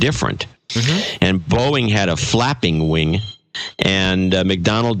that were different. Mm-hmm. And Boeing had a flapping wing, and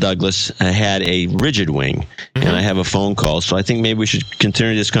McDonnell Douglas had a rigid wing. Mm-hmm. And I have a phone call, so I think maybe we should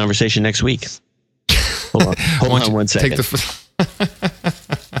continue this conversation next week. Hold on 1 second.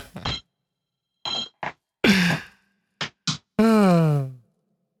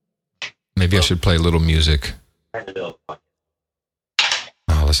 Maybe I should play a little music. Oh,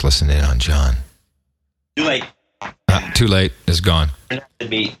 let's listen in on John. Too late. Too late. It's gone.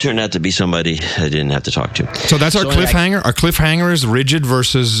 Turned out to be somebody I didn't have to talk to. So that's our cliffhanger. Our cliffhanger is rigid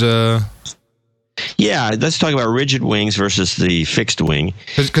versus. Yeah, let's talk about rigid wings versus the fixed wing.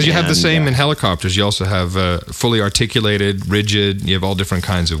 Because you have the same in helicopters. You also have fully articulated, rigid. You have all different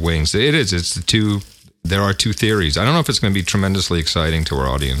kinds of wings. It's the two. There are two theories. I don't know if it's going to be tremendously exciting to our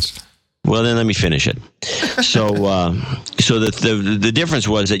audience. Well, then let me finish it. So the difference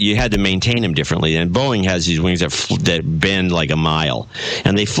was that you had to maintain them differently. And Boeing has these wings that bend like a mile,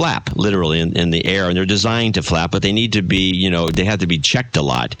 and they flap literally in the air, and they're designed to flap, but they need to be, they have to be checked a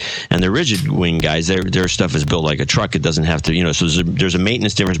lot. And the rigid wing guys, their stuff is built like a truck. It doesn't have to, so there's a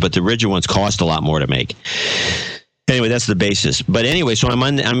maintenance difference, but the rigid ones cost a lot more to make. Anyway, that's the basis. But anyway, so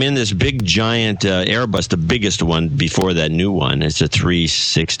I'm in this big giant Airbus, the biggest one before that new one. It's a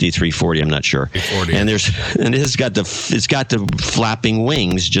 360, 340. I'm not sure. 340. And it's got the flapping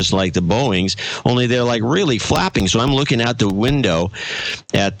wings just like the Boeings, only they're like really flapping. So I'm looking out the window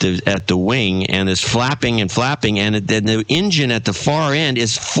at the wing, and it's flapping, and the engine at the far end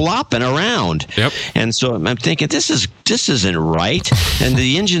is flopping around. Yep. And so I'm thinking this isn't right. And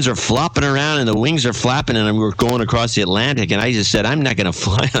the engines are flopping around, and the wings are flapping, and we're going across the Atlantic, and I just said, I'm not going to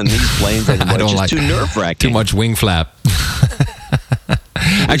fly on these planes anymore. It's just too nerve-wracking. Too much wing flap.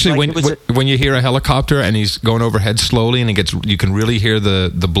 Actually, when you hear a helicopter and he's going overhead slowly, and you can really hear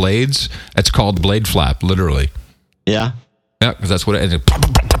the blades, it's called blade flap, literally. Yeah? Yeah, because that's what it.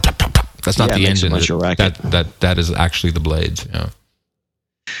 That's not the engine. That is actually the blades. Yeah.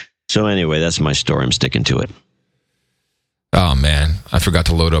 So anyway, that's my story. I'm sticking to it. Oh man, I forgot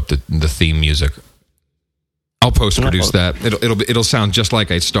to load up the theme music. I'll post-produce that. It'll sound just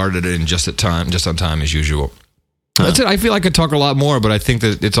like I started it in just on time as usual. That's it. I feel like I could talk a lot more, but I think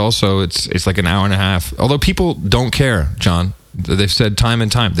that it's like an hour and a half. Although people don't care, John. They've said time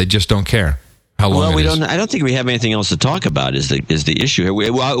and time they just don't care how long it is. I don't think we have anything else to talk about. Is the issue here?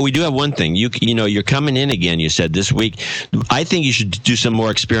 We do have one thing. You're coming in again. You said this week. I think you should do some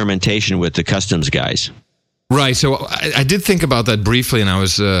more experimentation with the customs guys. Right. So I did think about that briefly, and I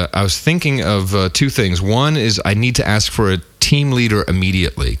was thinking of two things. One is I need to ask for a team leader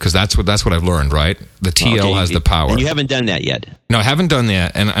immediately, because that's what I've learned. Right. The TL has the power. And you haven't done that yet. No, I haven't done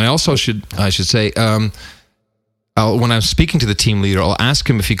that, and I also should say. When I'm speaking to the team leader, I'll ask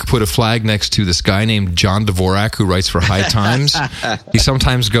him if he could put a flag next to this guy named John Dvorak, who writes for High Times. He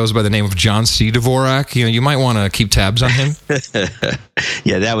sometimes goes by the name of John C. Dvorak. You might want to keep tabs on him.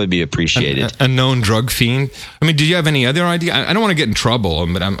 Yeah, that would be appreciated. A known drug fiend. I mean, do you have any other idea? I don't want to get in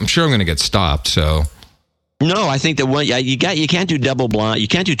trouble, but I'm sure I'm going to get stopped. So. No, I think that you can't do double blind. You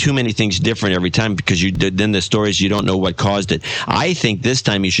can't do too many things different every time, because then the stories you don't know what caused it. I think this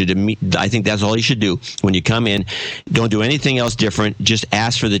time I think that's all you should do when you come in. Don't do anything else different. Just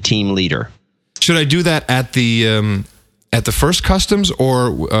ask for the team leader. Should I do that at the first customs,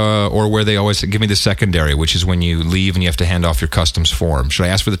 or where they always give me the secondary, which is when you leave and you have to hand off your customs form? Should I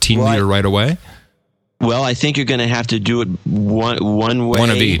ask for the team leader right away? Well, I think you're going to have to do it one way. One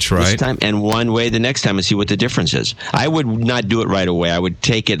of each, right? This time, and one way the next time, and see what the difference is. I would not do it right away. I would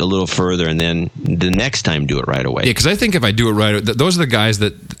take it a little further, and then the next time do it right away. Yeah, because I think if I do it right, those are the guys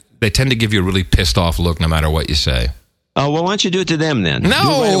that they tend to give you a really pissed off look no matter what you say. Oh, well, why don't you do it to them then?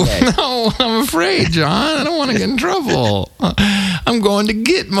 No, I'm afraid, John. I don't want to get in trouble. I'm going to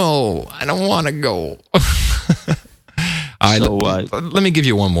Gitmo. I don't want to go. Let me give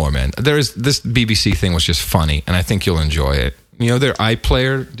you one more, man. This BBC thing was just funny, and I think you'll enjoy it. Their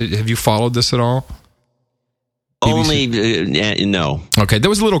iPlayer. Have you followed this at all? BBC? Only no. Okay, there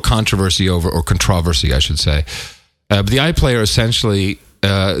was a little controversy I should say. But the iPlayer essentially,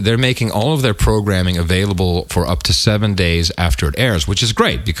 they're making all of their programming available for up to 7 days after it airs, which is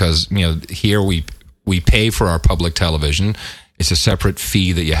great because here we pay for our public television. It's a separate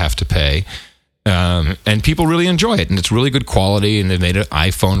fee that you have to pay. And people really enjoy it, and it's really good quality, and they made an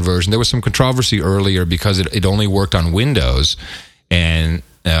iPhone version. There was some controversy earlier because it only worked on Windows, and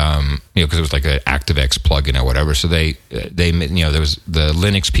because it was like an ActiveX plugin or whatever. So there was the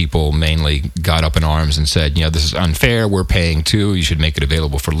Linux people mainly got up in arms and said, this is unfair. We're paying too. You should make it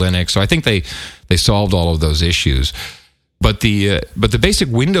available for Linux. So I think they solved all of those issues. But the basic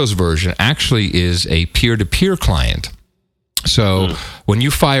Windows version actually is a peer-to-peer client. So when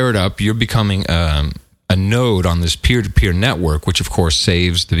you fire it up, you're becoming a node on this peer-to-peer network, which of course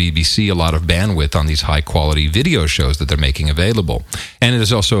saves the BBC a lot of bandwidth on these high-quality video shows that they're making available. And it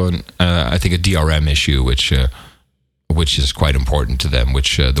is also, I think, a DRM issue, which is quite important to them,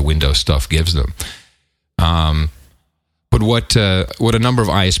 which the Windows stuff gives them. But what a number of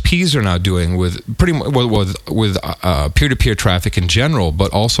ISPs are now doing with peer-to-peer traffic in general,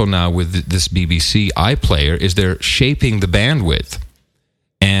 but also now with this BBC iPlayer, is they're shaping the bandwidth,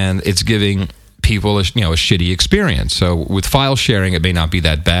 and it's giving people a shitty experience. So with file sharing, it may not be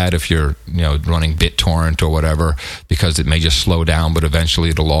that bad if you're running BitTorrent or whatever, because it may just slow down, but eventually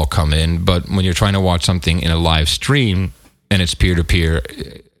it'll all come in. But when you're trying to watch something in a live stream and it's peer-to-peer,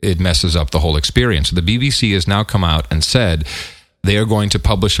 it messes up the whole experience. So the BBC has now come out and said they are going to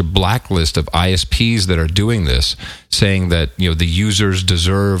publish a blacklist of ISPs that are doing this, saying that the users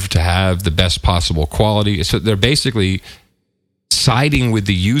deserve to have the best possible quality. So they're basically siding with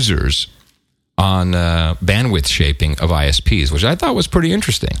the users on bandwidth shaping of ISPs, which I thought was pretty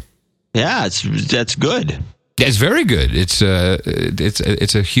interesting. Yeah, that's good. Yeah, it's very good. It's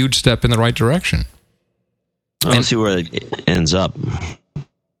a huge step in the right direction. Let's see where it ends up.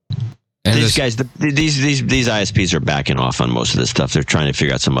 And these guys, these ISPs are backing off on most of this stuff. They're trying to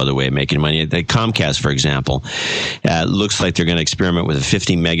figure out some other way of making money. Comcast, for example, looks like they're going to experiment with a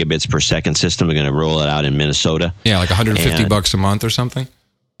 50 megabits per second system. They're going to roll it out in Minnesota. Yeah, like $150 a month or something.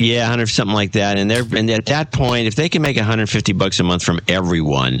 Yeah, 100, something like that. And at that point, if they can make $150 a month from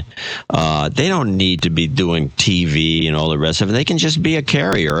everyone, they don't need to be doing TV and all the rest of it. They can just be a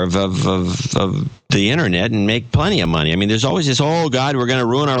carrier of the internet and make plenty of money. I mean, there's always this, oh God, we're going to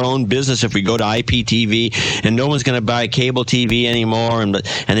ruin our own business if we go to IPTV, and no one's going to buy cable TV anymore, and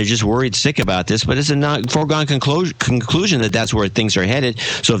they're just worried sick about this. But it's a foregone conclusion that that's where things are headed.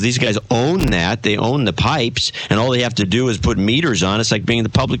 So if these guys own that, they own the pipes, and all they have to do is put meters on. It's like being the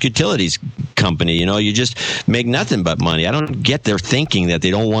public utilities company. You just make nothing but money. I don't get their thinking that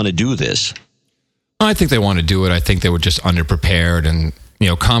they don't want to do this. I think they want to do it. I think they were just underprepared, and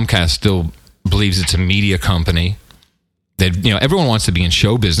Comcast still believes it's a media company. Everyone wants to be in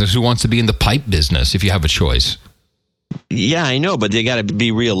show business. Who wants to be in the pipe business if you have a choice? Yeah, I know, but they got to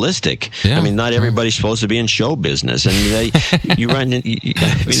be realistic. Yeah. I mean, not everybody's supposed to be in show business, and you run.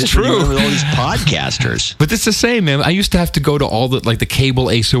 It's true with all these podcasters. But it's the same, man. I used to have to go to all the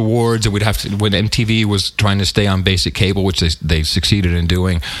Cable Ace Awards, and we'd have to, when MTV was trying to stay on basic cable, which they succeeded in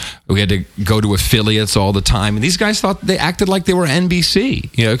doing. We had to go to affiliates all the time, and these guys thought they acted like they were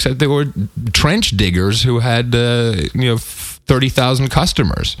NBC, except they were trench diggers who had 30,000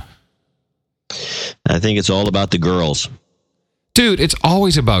 customers. I think it's all about the girls. Dude, it's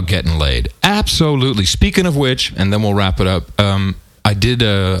always about getting laid. Absolutely. Speaking of which, and then we'll wrap it up, I did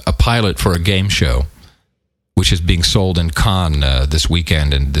a pilot for a game show, which is being sold in Cannes this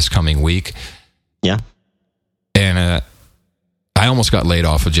weekend and this coming week. Yeah. And I almost got laid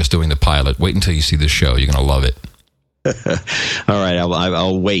off of just doing the pilot. Wait until you see the show. You're going to love it. All right,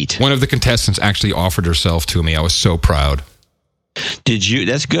 I'll wait. One of the contestants actually offered herself to me. I was so proud. Did you?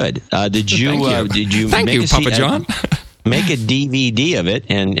 That's good. Did you? Thank you, Papa John. Make a DVD of it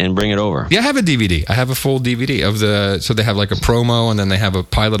and bring it over. Yeah, I have a DVD. I have a full DVD of so they have like a promo, and then they have a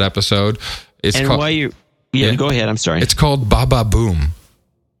pilot episode. Go ahead. I'm sorry. It's called Baba Boom.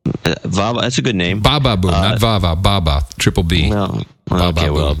 Vava, that's a good name. Baba Boom, not Vava. Baba, triple B. No. Baba Okay,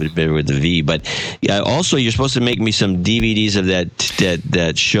 Boom. well, better with the V. But also, you're supposed to make me some DVDs of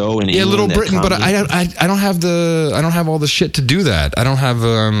that show in England, Little Britain. But I don't have all the shit to do that. I don't have.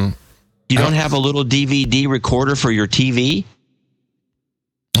 You don't have a little DVD recorder for your TV?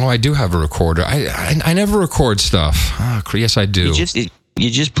 Oh, I do have a recorder. I never record stuff. Oh, yes, I do. You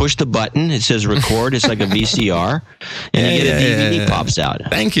just push the button. It says record. It's like a VCR, and you get a DVD pops out.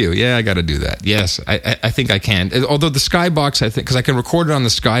 Thank you. Yeah, I got to do that. Yes, I think I can. Although the Skybox, I think, because I can record it on the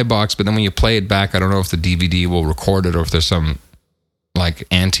Skybox, but then when you play it back, I don't know if the DVD will record it or if there's some like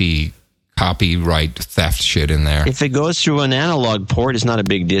anti-copyright theft shit in there. If it goes through an analog port, it's not a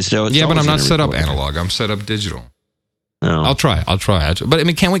big deal. So yeah, but I'm not set up analog. I'm set up digital. No. I'll try. But I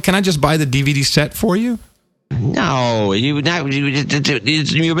mean, can I just buy the DVD set for you? No, you're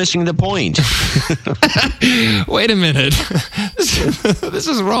missing the point. Wait a minute. This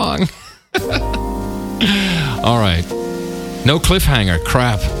is wrong. All right. No cliffhanger.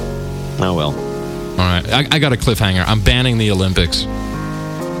 Crap. Oh, well. All right. I got a cliffhanger. I'm banning the Olympics.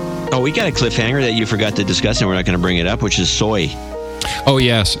 Oh, we got a cliffhanger that you forgot to discuss, and we're not going to bring it up, which is soy. Oh,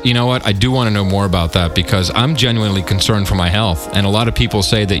 yes. You know what? I do want to know more about that because I'm genuinely concerned for my health. And a lot of people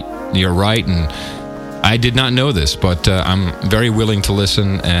say that you're right, and I did not know this, but I'm very willing to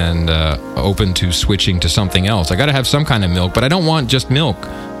listen and open to switching to something else. I got to have some kind of milk, but I don't want just milk.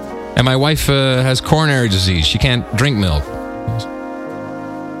 And my wife has coronary disease. She can't drink milk.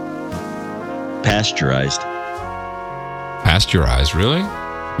 Pasteurized. Pasteurized, really?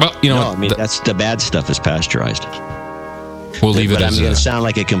 Well, you know, no, I mean that's the bad stuff is pasteurized. We'll leave it but as I'm going to sound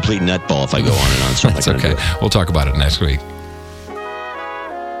like a complete nutball if I go on and on. So that's okay. We'll talk about it next week.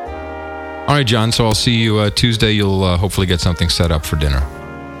 All right, John. So I'll see you Tuesday. You'll hopefully get something set up for dinner.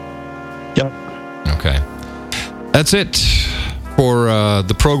 Yep. Okay. That's it for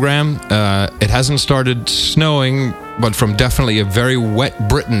the program. It hasn't started snowing, but from definitely a very wet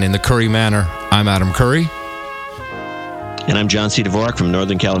Britain in the Curry Manor, I'm Adam Curry. And I'm John C. Dvorak from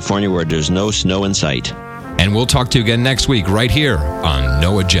Northern California, where there's no snow in sight. And we'll talk to you again next week right here on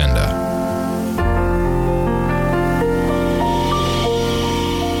No Agenda.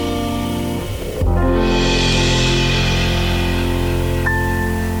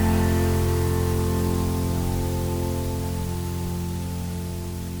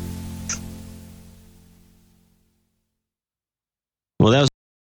 Well, that was